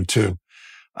of 302.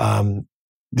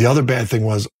 The other bad thing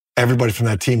was everybody from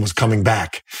that team was coming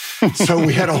back. So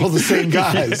we had all the same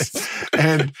guys.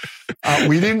 And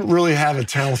we didn't really have a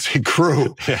talented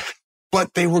crew. Yeah.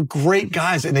 But they were great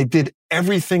guys, and they did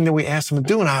everything that we asked them to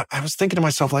do. And I was thinking to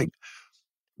myself, like,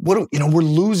 we're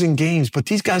losing games, but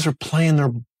these guys are playing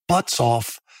their butts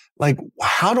off. Like,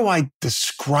 how do I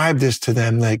describe this to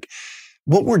them? Like,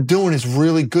 what we're doing is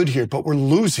really good here, but we're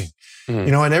losing.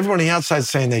 And everybody outside is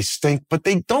saying they stink, but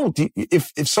they don't.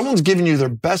 If someone's giving you their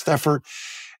best effort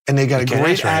and they got a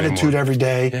great attitude every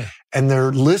day and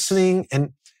they're listening,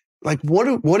 and like,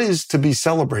 what is to be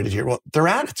celebrated here? Well, their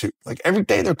attitude. Like, every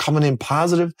day they're coming in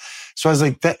positive. So I was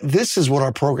like, this is what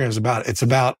our program is about. It's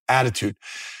about attitude.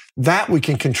 That we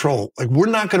can control. Like, we're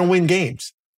not going to win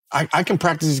games. I can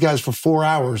practice these guys for 4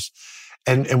 hours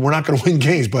and we're not going to win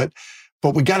games, but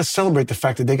we got to celebrate the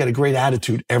fact that they got a great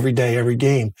attitude every day, every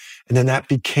game. And then that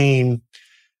became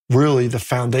really the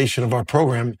foundation of our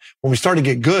program. When we started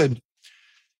to get good,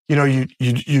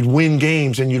 you'd win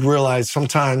games and you'd realize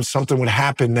sometimes something would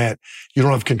happen that you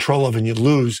don't have control of and you'd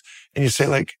lose. And you say,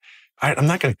 like, I'm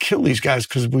not going to kill these guys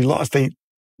because we lost. They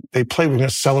played. We're going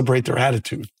to celebrate their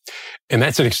attitude. And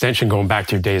that's an extension going back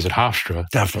to your days at Hofstra.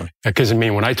 Definitely. Because,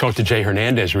 when I talked to Jay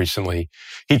Hernandez recently,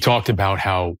 he talked about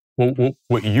how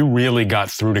what you really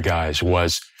got through to guys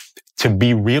was to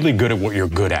be really good at what you're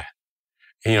good at.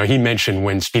 he mentioned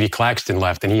when Speedy Claxton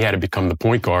left and he had to become the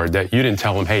point guard that you didn't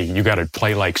tell him, hey, you got to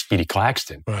play like Speedy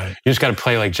Claxton. Right. You just got to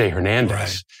play like Jay Hernandez.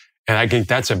 Right. And I think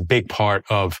that's a big part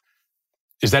of,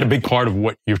 is that a big part of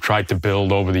what you've tried to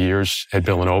build over the years at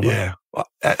Villanova? Yeah. Well,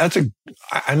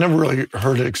 I never really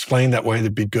heard it explained that way,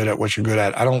 to be good at what you're good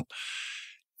at.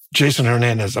 Jason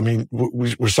Hernandez, I mean,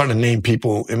 we're starting to name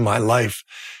people in my life.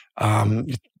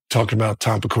 Talking about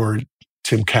Tom Pecor,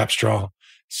 Tim Capstraw,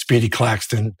 Speedy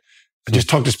Claxton. I just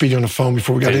talked to Speedy on the phone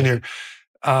before we got in here.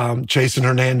 Jason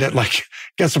Hernandez,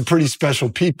 got some pretty special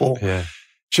people. Yeah.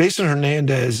 Jason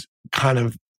Hernandez kind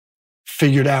of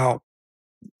figured out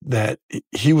that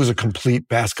he was a complete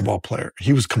basketball player.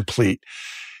 He was complete.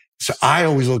 So I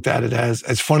always looked at it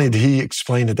as funny that he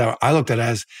explained it that way. I looked at it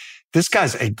as, this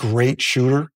guy's a great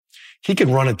shooter. He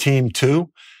can run a team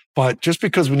too, but just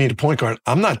because we need a point guard,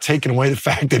 I'm not taking away the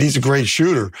fact that he's a great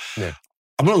shooter. Yeah.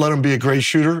 I'm going to let him be a great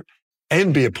shooter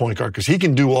and be a point guard because he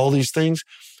can do all these things.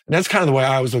 And that's kind of the way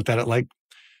I always looked at it.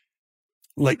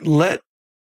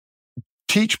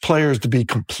 Teach players to be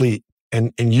complete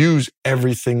and use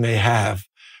everything they have,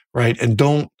 right? And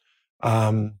don't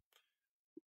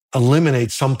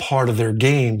eliminate some part of their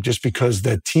game just because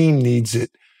the team needs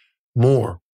it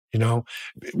more.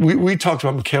 We talked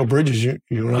about Mikal Bridges, you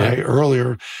and I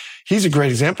earlier. He's a great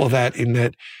example of that in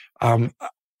that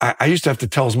I used to have to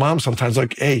tell his mom sometimes,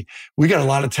 hey, we got a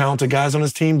lot of talented guys on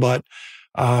his team, but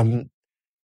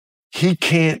he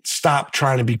can't stop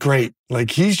trying to be great.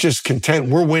 He's just content.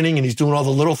 We're winning and he's doing all the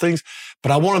little things,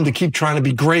 but I want him to keep trying to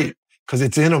be great because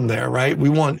it's in him there, right? We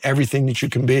want everything that you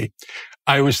can be.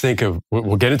 I always think of,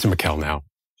 we'll get into Mikal now,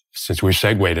 since we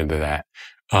segued into that.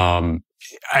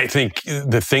 I think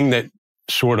the thing that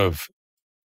sort of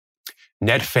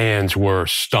Net fans were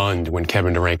stunned when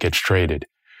Kevin Durant gets traded.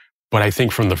 But I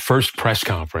think from the first press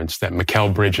conference that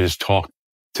Mikal Bridges talked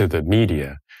to the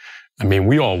media, I mean,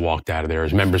 we all walked out of there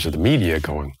as members of the media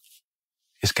going,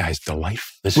 this guy's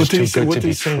delightful. This is too good to be true. What did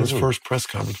he say in his first press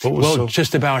conference?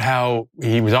 Just about how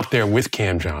he was up there with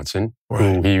Cam Johnson,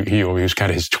 who he was kind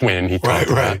of his twin. He talked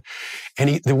about it.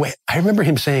 And the way I remember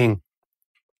him saying,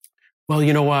 well,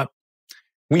 you know what?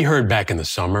 We heard back in the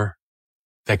summer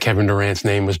that Kevin Durant's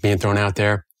name was being thrown out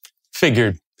there.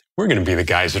 Figured we're going to be the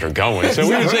guys that are going. So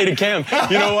we would say to Cam,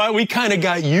 you know what? We kind of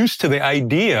got used to the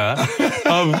idea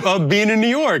of being in New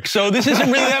York. So this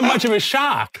isn't really that much of a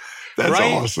shock. That's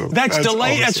right? awesome. That's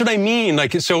delay. Awesome. That's what I mean.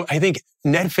 So I think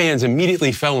Net fans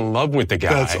immediately fell in love with the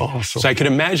guy. That's awesome. So I could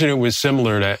imagine it was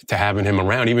similar to having him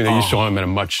around, even though you saw him at a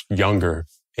much younger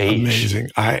age. Amazing.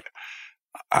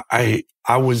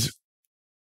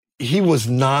 He was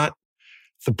not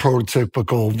the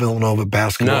prototypical Villanova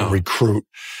basketball recruit.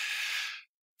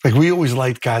 We always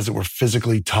liked guys that were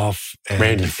physically tough.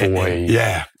 Randy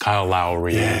Foye. Kyle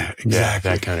Lowry. Yeah,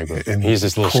 exactly. That kind of group. And he's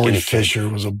this little Corey skinny Fisher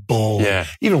was a bull. Yeah.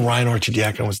 Even Ryan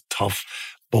Archidiakon was a tough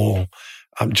bull.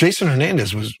 Jason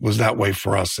Hernandez was that way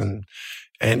for us.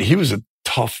 And he was a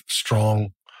tough,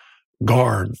 strong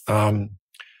guard.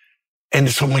 And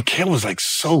so Mikal was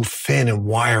so thin and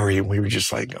wiry. And we were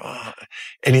just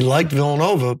and he liked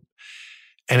Villanova.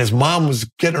 And his mom was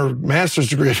getting her master's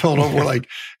degree at Villanova. We're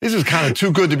this is kind of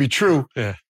too good to be true.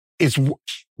 Yeah.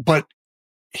 But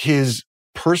his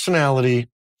personality,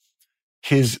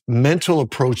 his mental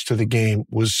approach to the game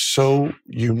was so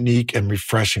unique and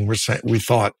refreshing. We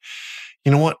thought,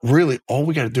 you know what? Really, all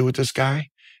we got to do with this guy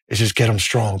is just get him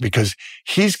strong because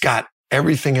he's got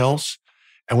everything else.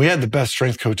 And we had the best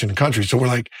strength coach in the country. So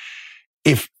we're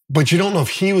but you don't know if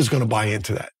he was going to buy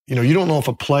into that. You don't know if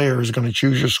a player is going to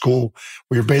choose your school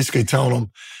where you're basically telling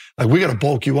them, we got to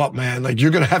bulk you up, man.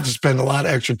 You're going to have to spend a lot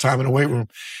of extra time in the weight room.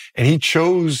 And he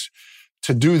chose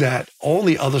to do that. All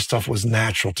the other stuff was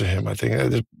natural to him. I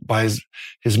think by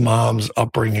his mom's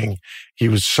upbringing, he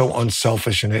was so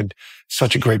unselfish and had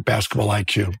such a great basketball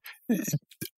IQ.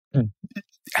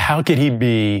 How could he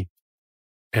be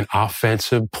an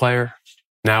offensive player?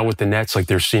 Now with the Nets,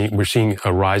 we're seeing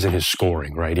a rise in his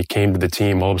scoring, right? He came to the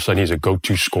team, all of a sudden he's a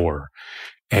go-to scorer,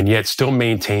 and yet still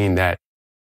maintain that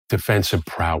defensive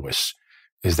prowess.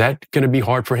 Is that going to be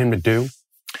hard for him to do?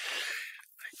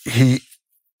 He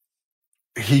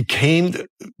came to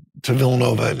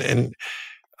Villanova and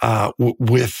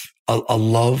with a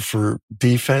love for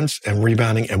defense and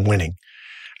rebounding and winning.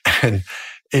 And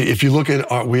if you look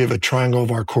at we have a triangle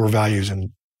of our core values, and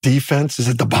defense is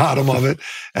at the bottom of it.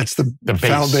 That's the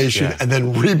foundation. Yeah. And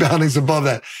then rebounding's above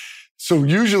that. So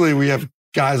usually we have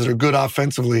guys that are good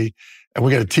offensively and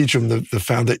we got to teach them the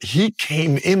foundation. He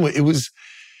came in with, it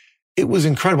was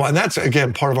incredible. And that's,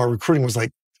 again, part of our recruiting was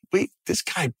wait, this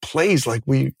guy plays like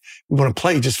we want to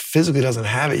play. He just physically doesn't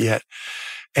have it yet.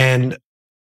 And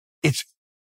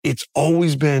it's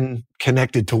always been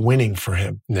connected to winning for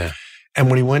him. Yeah. And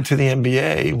when he went to the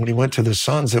NBA, when he went to the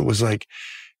Suns, it was like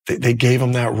they gave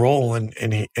him that role and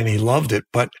he loved it.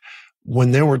 But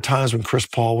when there were times when Chris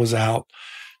Paul was out,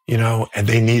 and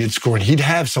they needed scoring, he'd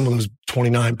have some of those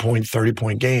 29-point,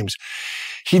 30-point games.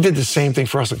 He did the same thing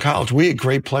for us in college. We had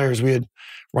great players. We had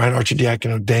Ryan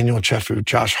Arcidiacono, Daniel Chefu,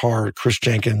 Josh Hart, Chris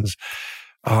Jenkins,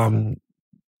 Jalen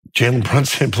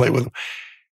Brunson played with him.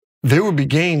 There would be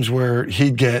games where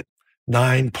he'd get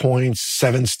 9 points,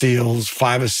 7 steals,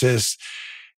 5 assists.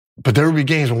 But there would be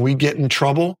games when we get in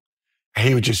trouble,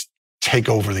 he would just take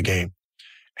over the game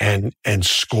and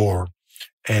score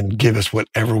and give us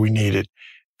whatever we needed.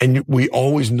 And we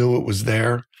always knew it was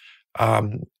there.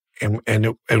 And it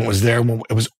was there when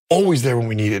it was always there when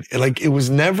we needed it. Like there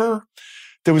was never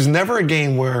a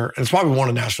game where, and it's probably won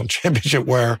a national championship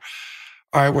where,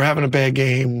 all right, we're having a bad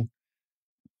game.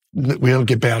 We don't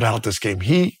get bailed out this game.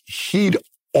 He'd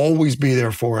always be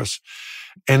there for us.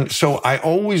 And so I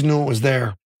always knew it was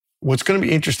there. What's going to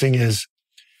be interesting is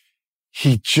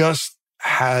he just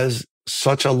has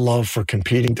such a love for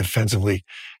competing defensively.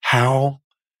 How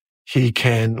he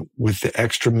can, with the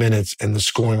extra minutes and the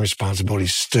scoring responsibility,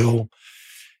 still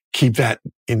keep that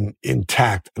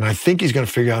intact. And I think he's going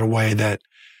to figure out a way that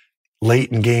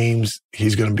late in games,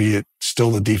 he's going to be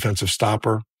still the defensive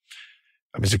stopper.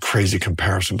 I mean, it's a crazy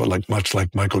comparison, but much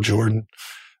like Michael Jordan,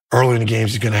 early in the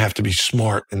games, he's going to have to be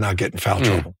smart and not get in foul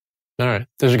trouble. All right.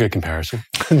 There's a good comparison.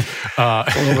 A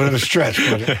little bit of a stretch,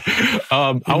 but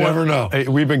you never know.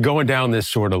 We've been going down this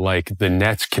sort of like the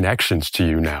Nets connections to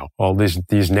you now. All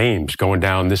these names going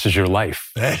down, this is your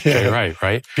life. Yeah.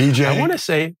 Right? PJ. I want to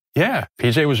say, yeah,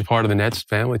 PJ was a part of the Nets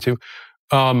family too.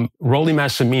 Rolly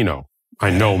Massimino,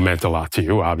 I know meant a lot to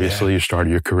you. Obviously, you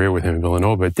started your career with him in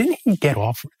Villanova. Didn't he get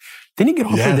off with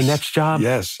the Nets job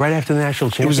right after the national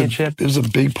championship? It was a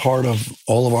big part of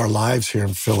all of our lives here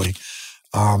in Philly.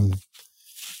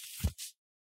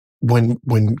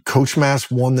 When Coach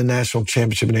Mass won the national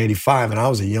championship in '85, and I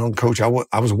was a young coach, I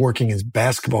was working in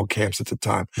basketball camps at the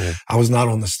time. Yeah. I was not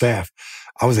on the staff.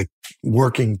 I was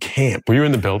working camp. Were you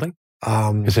in the building?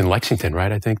 It was in Lexington,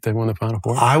 right? I think they won the Final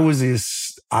Four. I was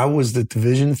the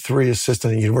Division III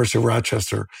assistant at the University of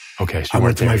Rochester. Okay, so I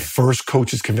went to my first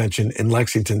coaches convention in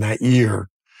Lexington that year.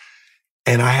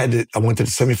 And I went to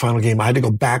the semifinal game. I had to go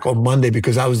back on Monday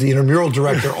because I was the intramural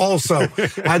director also.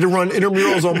 I had to run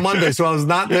intramurals on Monday, so I was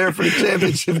not there for the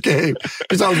championship game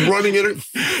because I was running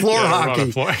floor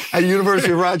hockey at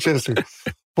University of Rochester.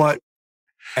 But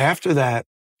after that,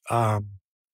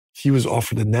 he was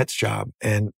offered the Nets job,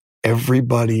 and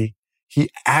he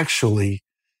actually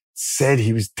said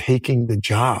he was taking the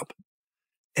job,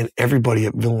 and everybody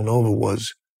at Villanova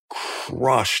was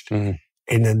crushed. Mm-hmm.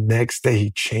 And the next day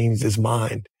he changed his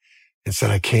mind and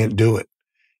said, I can't do it.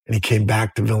 And he came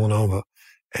back to Villanova.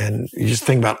 And you just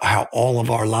think about how all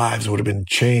of our lives would have been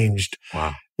changed,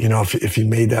 if he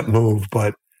made that move.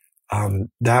 But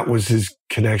that was his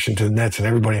connection to the Nets. And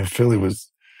everybody in Philly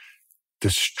was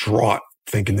distraught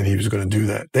thinking that he was going to do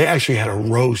that. They actually had a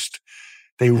roast.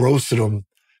 They roasted him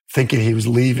thinking he was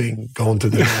leaving, going to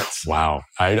the Nets. Wow.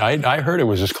 I heard it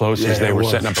was as close as they were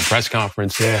setting up a press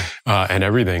conference and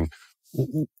everything.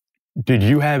 Did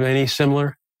you have any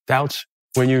similar doubts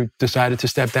when you decided to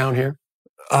step down here?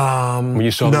 When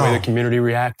you saw the way the community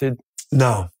reacted?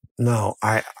 No.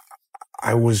 I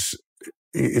was,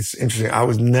 it's interesting. I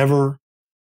was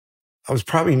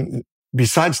probably,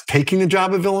 besides taking the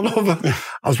job at Villanova,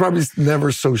 I was probably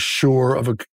never so sure of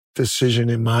a decision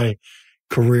in my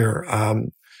career.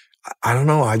 I don't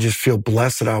know. I just feel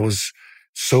blessed that I was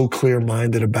so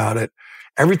clear-minded about it.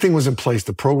 Everything was in place.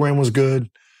 The program was good.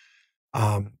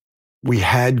 We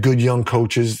had good young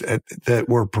coaches that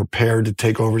were prepared to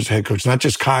take over as head coach. Not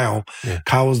just Kyle. Yeah.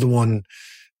 Kyle was the one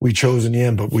we chose in the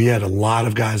end, but we had a lot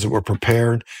of guys that were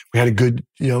prepared. We had a good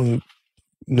young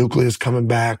nucleus coming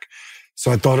back.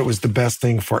 So I thought it was the best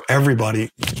thing for everybody,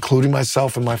 including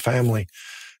myself and my family.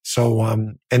 So,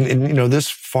 and this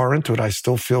far into it, I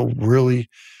still feel really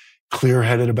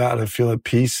clear-headed about it. I feel at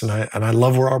peace, and I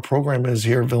love where our program is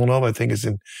here at Villanova. I think it's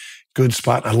in good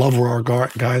spot. I love where our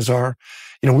guys are.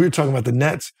 We were talking about the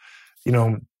Nets,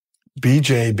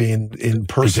 BJ being in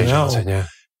personnel,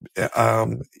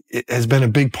 it has been a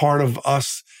big part of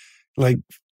us. Like,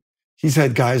 he's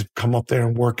had guys come up there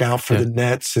and work out for the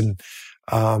Nets. And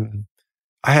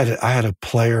I had a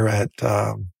player at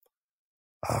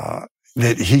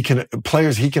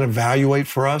players he can evaluate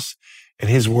for us, and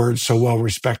his word's so well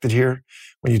respected here.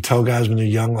 When you tell guys when they're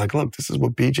young, like, look, this is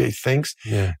what BJ thinks,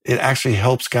 it actually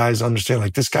helps guys understand,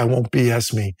 like, this guy won't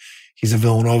BS me. He's a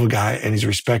Villanova guy, and he's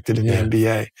respected in the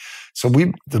NBA. So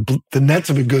the Nets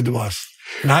have been good to us.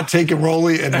 not taking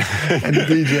Rolly and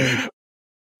DJ.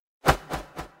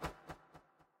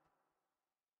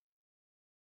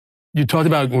 You talked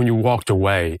about when you walked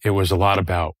away, it was a lot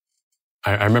about,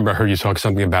 I remember I heard you talk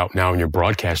something about now in your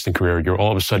broadcasting career, you're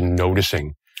all of a sudden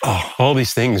noticing all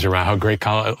these things around how great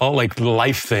college, all like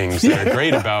life things that are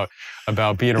great about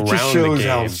being around the game. It just shows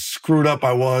how screwed up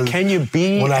I was. Can you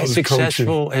be as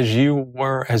successful as you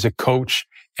were as a coach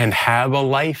and have a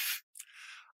life?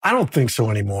 I don't think so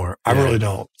anymore. I really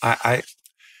don't. I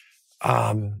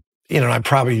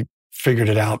probably figured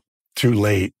it out too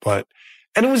late,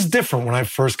 and it was different when I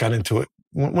first got into it.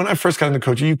 When I first got into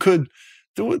coaching,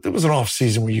 there was an off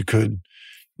season where you could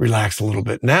relax a little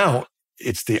bit. Now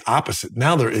it's the opposite.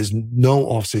 Now there is no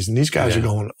off season. These guys are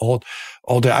going all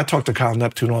day. I talk to Kyle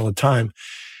Neptune all the time,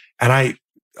 and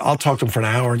I'll talk to him for an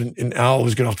hour, and I'll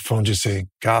always get off the phone and just say,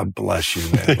 God bless you,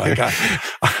 man. Like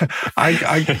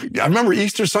I remember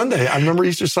Easter Sunday.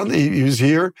 He was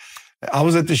here. I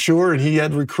was at the shore, and he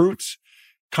had recruits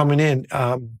coming in.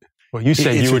 Well, you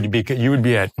said you would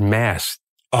be at Mass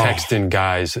texting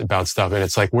guys about stuff, and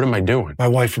it's like, what am I doing? My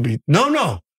wife would be,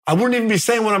 no. I wouldn't even be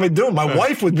saying what I'm doing. My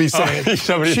wife would be saying.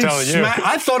 Somebody telling you.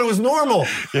 I thought it was normal.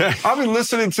 Yeah. I'd be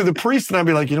listening to the priest, and I'd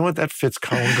be like, you know what? That fits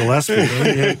Colin Gillespie.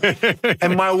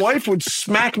 And my wife would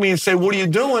smack me and say, what are you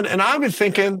doing? And I'd be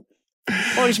thinking,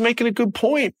 well, he's making a good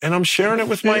point, and I'm sharing it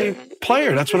with my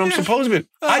player. That's what I'm supposed to be.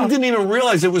 I didn't even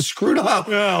realize it was screwed up.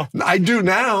 Yeah. I do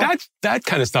now. That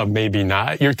kind of stuff, maybe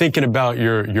not. You're thinking about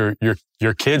your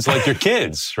kids like your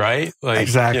kids, right? Like,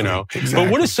 exactly.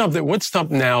 But what's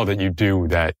something now that you do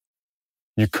that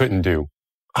you couldn't do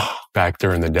back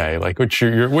during the day? Like, what's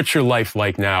your life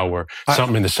like now, or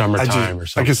something in the summertime or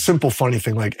something? Like a simple, funny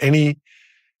thing. Like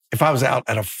if I was out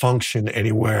at a function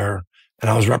anywhere and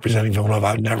I was representing Villanova,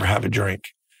 I'd never have a drink.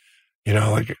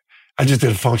 Like I just did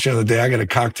a function the other day. I got a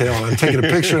cocktail and I'm taking a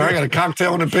picture, and I got a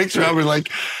cocktail in a picture. I was like,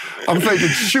 I'm thinking,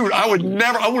 shoot, I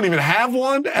wouldn't even have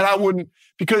one. And I wouldn't,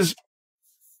 because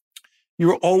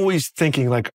you're always thinking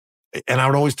like, and I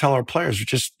would always tell our players,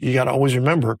 you got to always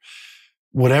remember,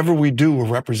 whatever we do, we're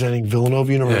representing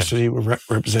Villanova University, we're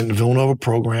representing the Villanova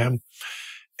program.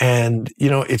 And,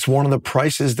 it's one of the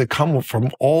prices that come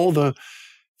from all the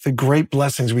great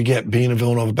blessings we get being a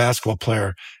Villanova basketball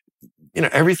player.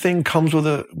 Everything comes with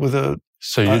a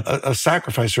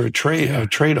sacrifice or a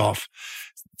trade-off.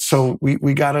 So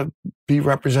we got to be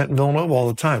representing Villanova all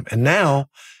the time. And now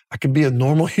I can be a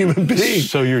normal human being.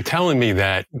 So you're telling me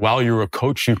that while you were a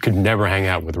coach, you could never hang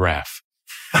out with Raph?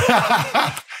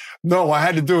 No, I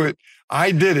had to do it.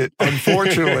 I did it.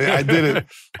 Unfortunately, I did it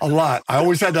a lot. I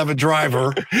always had to have a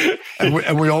driver,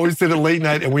 and we always did it late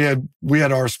night. And we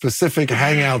had our specific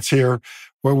hangouts here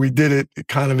where we did it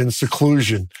kind of in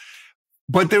seclusion.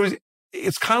 But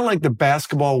it's kind of like the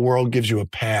basketball world gives you a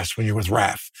pass when you're with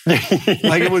Raph.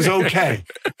 Like it was okay.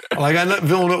 Like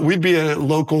Villanova, we'd be at a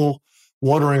local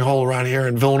watering hole around here,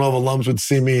 and Villanova alums would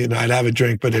see me and I'd have a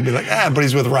drink, but they'd be like, but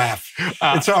he's with Raph.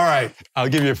 It's all right. I'll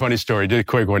give you a funny story. Did a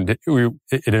quick one.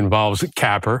 It involves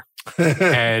Capper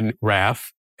and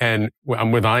Raph, and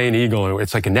I'm with Iron Eagle, and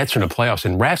it's like a Nets in the playoffs,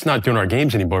 and Raph's not doing our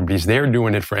games anymore, but he's there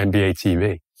doing it for NBA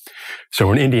TV. So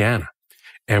we're in Indiana,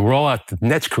 and we're all out, the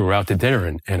Nets crew are out to dinner,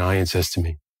 and Ian says to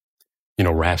me,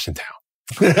 Raph's in town.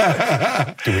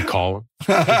 Do we call him?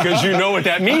 Because you know what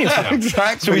that means now.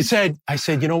 Exactly. So I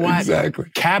said, you know what?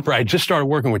 Exactly. Capper, I just started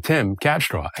working with Tim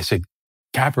Capstraw. I said,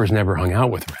 Capper's never hung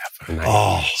out with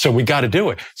Raph. So we got to do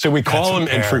it. So we call him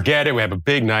and forget it. We have a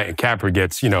big night, and Capper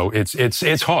gets,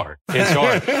 it's hard. It's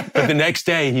hard. But the next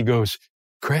day he goes,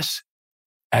 Chris,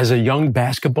 as a young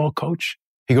basketball coach,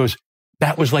 he goes,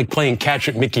 that was like playing catch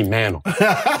at Mickey Mantle.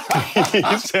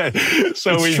 He said,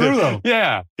 so it's true, though.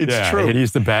 Yeah. It's true. And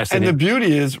he's the best. And the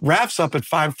beauty is, Raph's up at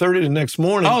 5:30 the next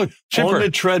morning on the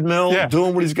treadmill,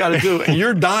 doing what he's got to do. And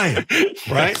you're dying,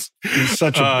 right?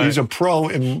 He's a pro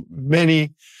in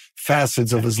many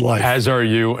facets of his life. As are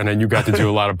you. And then you got to do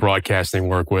a lot of broadcasting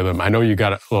work with him. I know you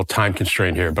got a little time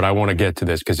constraint here, but I want to get to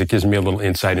this because it gives me a little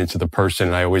insight into the person.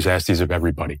 And I always ask these of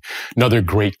everybody. Another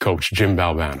great coach, Jim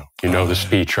Valvano. You know the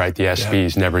speech, right? The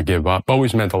SBs never give up.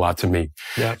 Always meant a lot to me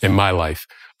in my life.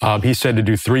 He said to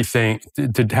do three things,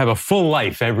 to have a full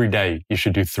life every day, you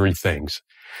should do three things.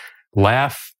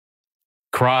 Laugh,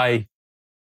 cry,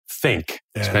 think.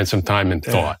 Spend some time in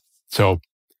thought. So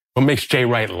what makes Jay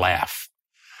Wright laugh?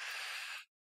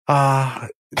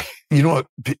 You know what?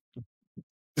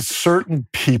 Certain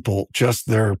people, just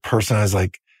their personalities,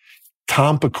 like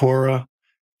Tom Pecora,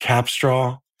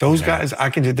 Capstraw, those guys,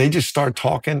 they just start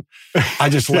talking. I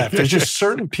just laugh. There's just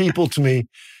certain people to me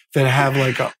that have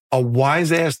like a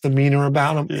wise ass demeanor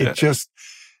about them.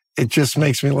 it just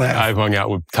makes me laugh. I've hung out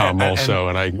with Tom also,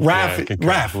 and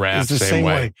Raph is the same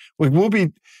way. Like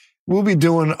we'll be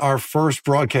doing our first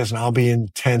broadcast, and I'll be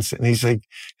intense, and he's like,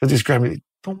 he'll just grab me.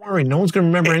 Don't worry, no one's going to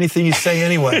remember anything you say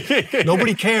anyway.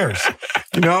 Nobody cares.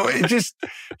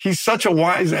 He's such a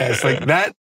wise ass. Like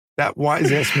that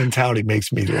wise ass mentality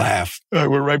makes me laugh.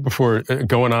 We're right before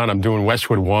going on. I'm doing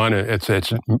Westwood 1. It's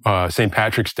St.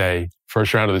 Patrick's Day,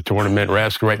 first round of the tournament.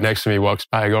 Raph's right next to me, walks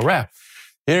by. I go, Raph,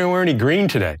 you didn't wear any green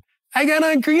today. I got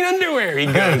on green underwear, he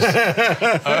goes.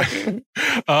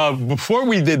 Before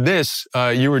we did this,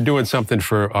 you were doing something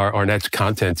for our Nets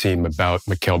content team about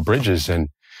Mikal Bridges, and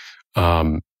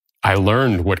I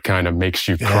learned what kind of makes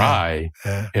you cry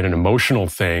in an emotional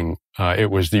thing.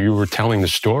 It was that you were telling the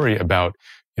story about,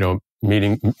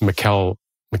 meeting Mikal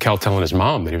telling his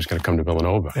mom that he was going to come to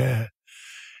Villanova.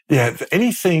 Yeah.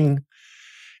 Anything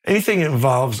that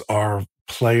involves our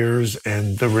players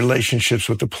and the relationships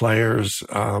with the players,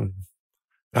 I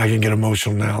can get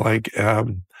emotional now. Like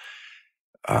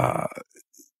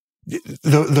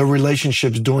the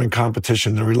relationships during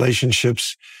competition, the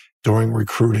relationships during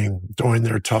recruiting, during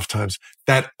their tough times,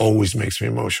 that always makes me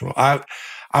emotional. I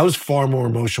was far more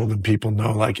emotional than people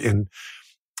know, like in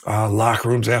locker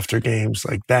rooms after games,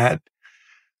 like that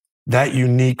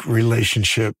unique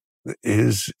relationship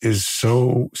is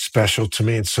so special to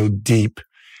me and so deep.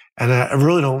 And I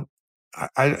really don't,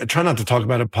 I try not to talk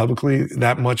about it publicly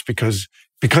that much because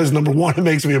number one, it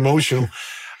makes me emotional.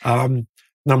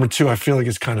 Number two, I feel like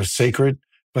it's kind of sacred,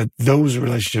 but those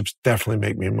relationships definitely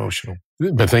make me emotional.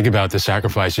 But think about the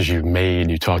sacrifices you've made.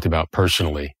 You talked about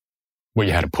personally what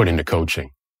you had to put into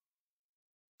coaching.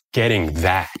 Getting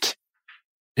that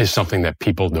is something that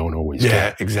people don't always get.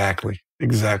 Yeah, exactly.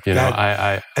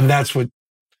 And that's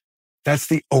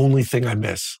the only thing I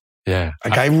miss. Yeah.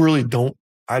 Like I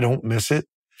don't miss it.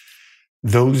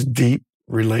 Those deep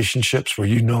relationships where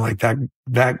like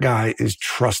that guy is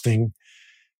trusting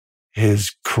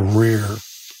his career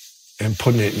and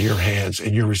putting it in your hands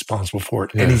and you're responsible for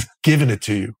it. And he's giving it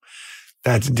to you.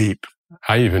 That's deep.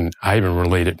 I even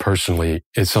relate it personally.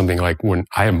 It's something like when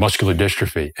I have muscular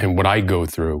dystrophy and what I go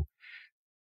through,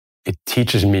 it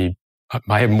teaches me,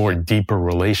 I have more deeper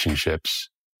relationships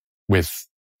with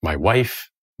my wife,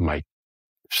 my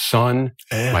son,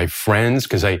 my friends,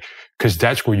 because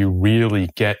that's where you really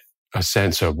get a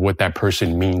sense of what that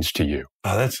person means to you.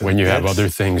 When you have other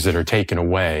things that are taken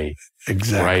away.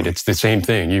 Exactly. Right? It's the same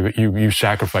thing. You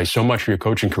sacrifice so much for your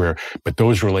coaching career, but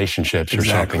those relationships are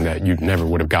something that you never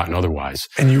would have gotten otherwise.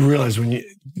 And you realize when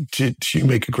you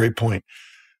make a great point,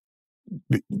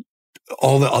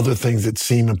 all the other things that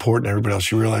seem important to everybody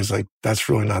else, you realize like that's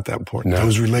really not that important.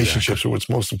 Those relationships are what's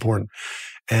most important.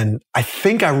 And I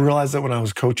think I realized that when I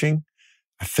was coaching.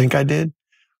 I think I did.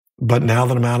 But now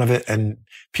that I'm out of it and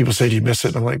people say, do you miss it?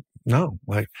 And I'm like, no.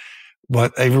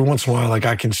 But every once in a while, like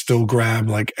I can still grab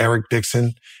like Eric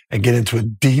Dixon and get into a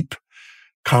deep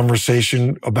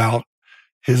conversation about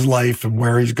his life and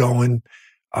where he's going.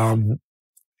 And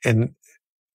in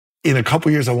a couple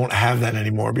of years, I won't have that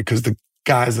anymore because the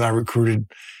guys that I recruited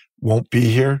won't be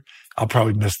here. I'll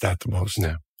probably miss that the most.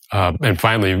 Yeah. And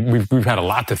finally, we've had a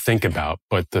lot to think about,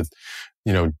 but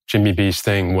Jimmy B's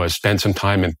thing was spend some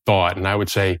time in thought. And I would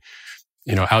say,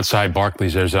 outside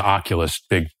Barclays, there's an Oculus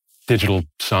big digital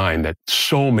sign that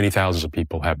so many thousands of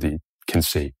people can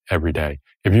see every day.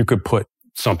 If you could put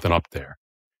something up there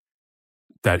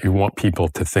that you want people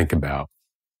to think about,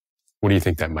 what do you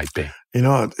think that might be?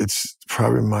 It's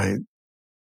probably my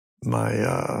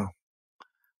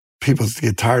people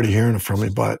get tired of hearing it from me,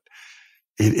 but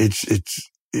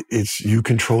it's you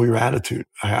control your attitude.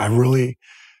 I really,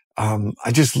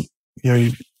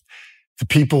 the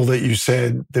people that you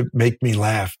said that make me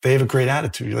laugh, they have a great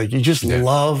attitude. Like you just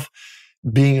love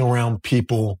being around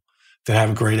people that have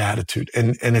a great attitude.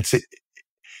 And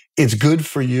it's good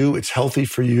for you. It's healthy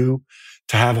for you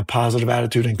to have a positive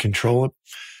attitude and control it.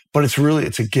 But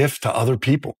it's a gift to other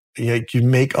people. You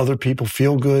make other people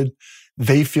feel good.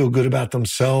 They feel good about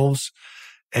themselves.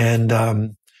 And,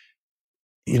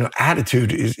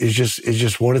 attitude is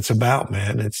just what it's about,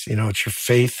 man. It's your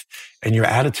faith and your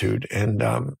attitude. And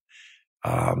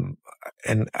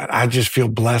I just feel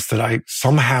blessed that I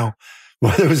somehow,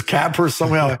 whether it was Capper,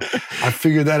 somehow I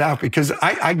figured that out because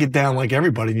I get down like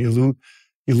everybody. You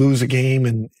lose a game.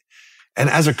 And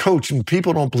as a coach, and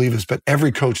people don't believe this, but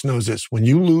every coach knows this. When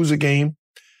you lose a game,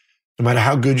 no matter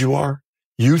how good you are,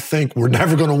 you think we're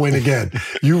never going to win again.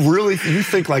 You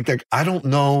think like that. I don't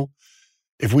know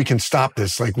if we can stop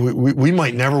this. Like we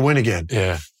might never win again.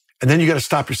 Yeah. And then you got to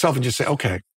stop yourself and just say,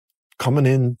 okay, coming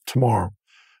in tomorrow,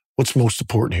 what's most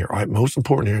important here? All right. Most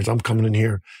important here is I'm coming in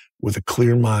here with a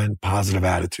clear mind, positive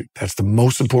attitude. That's the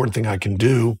most important thing I can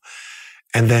do.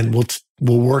 And then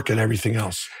we'll work at everything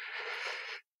else.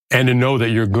 And to know that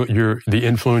you're the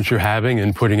influence you're having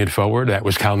and putting it forward, that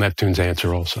was Cal Neptune's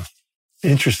answer also.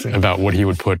 Interesting. About what he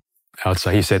would put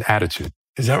outside. He said attitude.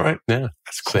 Is that right? Yeah.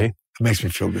 That's cool. See? It makes me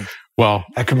feel good. Well,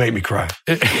 that could make me cry.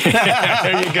 There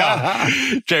you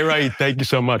go. Jay Wright, thank you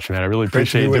so much, man. I really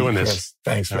appreciate you doing this. Chris.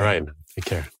 Thanks, man. All right, man. Take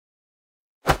care.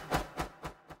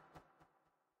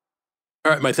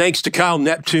 All right, my thanks to Cal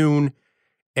Neptune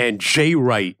and Jay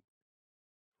Wright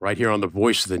right here on The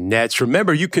Voice of the Nets.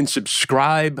 Remember, you can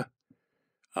subscribe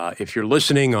if you're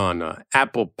listening on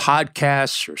Apple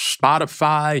Podcasts or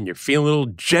Spotify and you're feeling a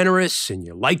little generous and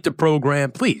you like the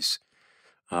program, please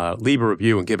leave a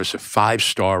review and give us a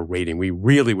 5-star rating. We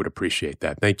really would appreciate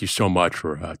that. Thank you so much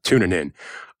for tuning in.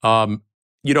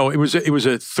 You know, it was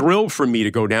a thrill for me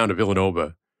to go down to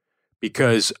Villanova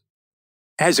because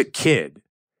as a kid,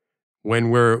 when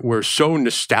we're so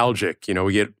nostalgic, you know,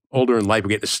 we get older in life, we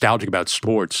get nostalgic about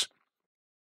sports.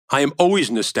 I am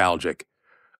always nostalgic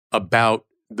about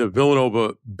the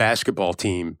Villanova basketball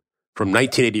team from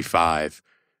 1985,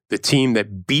 the team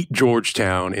that beat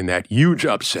Georgetown in that huge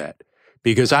upset,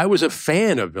 because I was a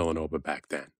fan of Villanova back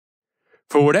then.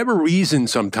 For whatever reason,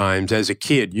 sometimes as a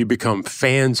kid, you become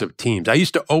fans of teams. I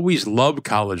used to always love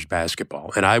college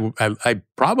basketball, and I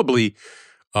probably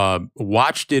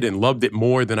watched it and loved it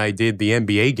more than I did the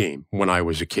NBA game when I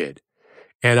was a kid.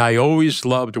 And I always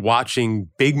loved watching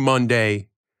Big Monday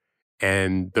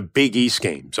and the Big East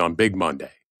games on Big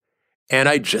Monday. And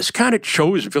I just kind of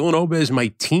chose Villanova as my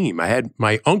team. I had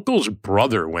my uncle's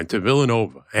brother went to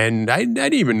Villanova, and I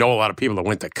didn't even know a lot of people that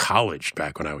went to college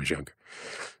back when I was younger.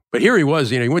 But here he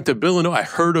was, you know, he went to Villanova. I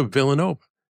heard of Villanova,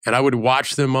 and I would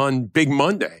watch them on Big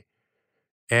Monday.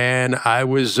 And I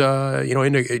was, you know,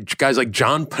 into guys like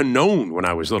John Pannone when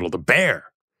I was little, the Bear.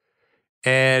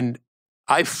 And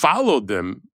I followed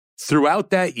them throughout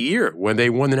that year when they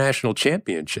won the national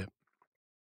championship.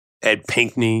 Ed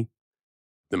Pinckney,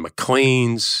 the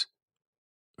McLeans,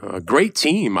 a great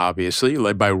team, obviously,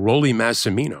 led by Rolly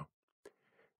Massimino.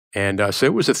 And so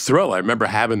it was a thrill. I remember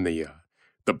having the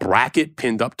bracket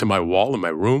pinned up to my wall in my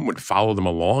room, would follow them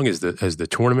along as the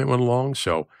tournament went along.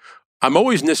 So I'm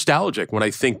always nostalgic when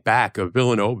I think back of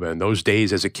Villanova and those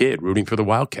days as a kid rooting for the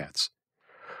Wildcats.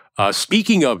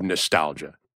 Speaking of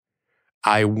nostalgia,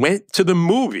 I went to the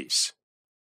movies.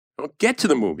 I don't get to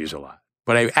the movies a lot,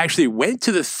 but I actually went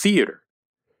to the theater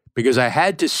because I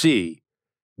had to see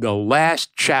the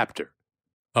last chapter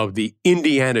of the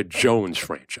Indiana Jones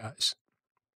franchise.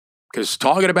 Because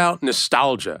talking about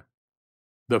nostalgia,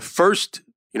 the first,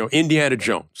 you know, Indiana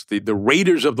Jones, the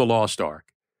Raiders of the Lost Ark,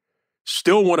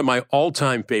 still one of my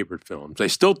all-time favorite films. I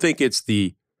still think it's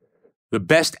the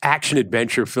best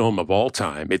action-adventure film of all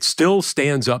time. It still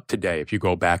stands up today if you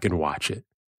go back and watch it.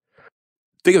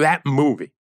 Think of that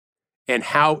movie and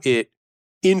how it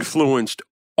influenced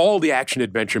all the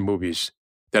action-adventure movies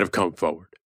that have come forward.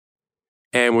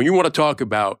 And when you want to talk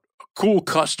about a cool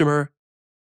customer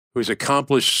who's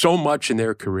accomplished so much in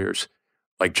their careers,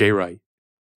 like Jay Wright,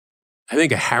 I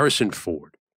think of Harrison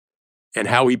Ford and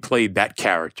how he played that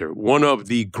character, one of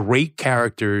the great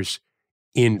characters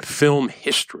in film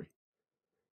history,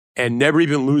 and never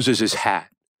even loses his hat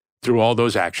through all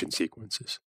those action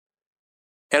sequences.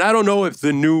 And I don't know if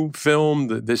the new film,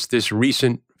 this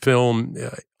recent film,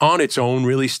 on its own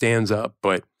really stands up,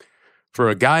 but for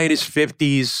a guy in his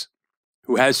 50s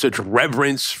who has such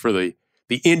reverence for the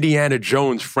Indiana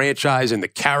Jones franchise and the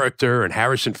character and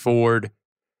Harrison Ford,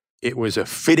 it was a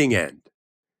fitting end.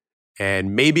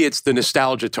 And maybe it's the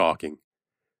nostalgia talking,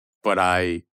 but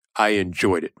I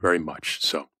enjoyed it very much.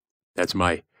 So that's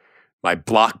my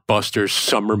blockbuster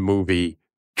summer movie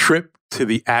trip to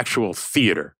the actual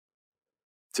theater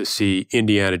to see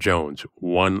Indiana Jones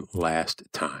one last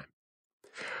time.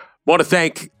 Want to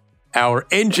thank our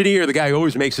engineer, the guy who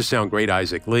always makes us sound great,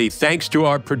 Isaac Lee. Thanks to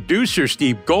our producer,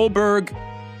 Steve Goldberg.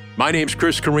 My name's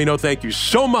Chris Carino. Thank you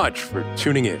so much for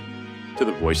tuning in to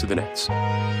The Voice of the Nets.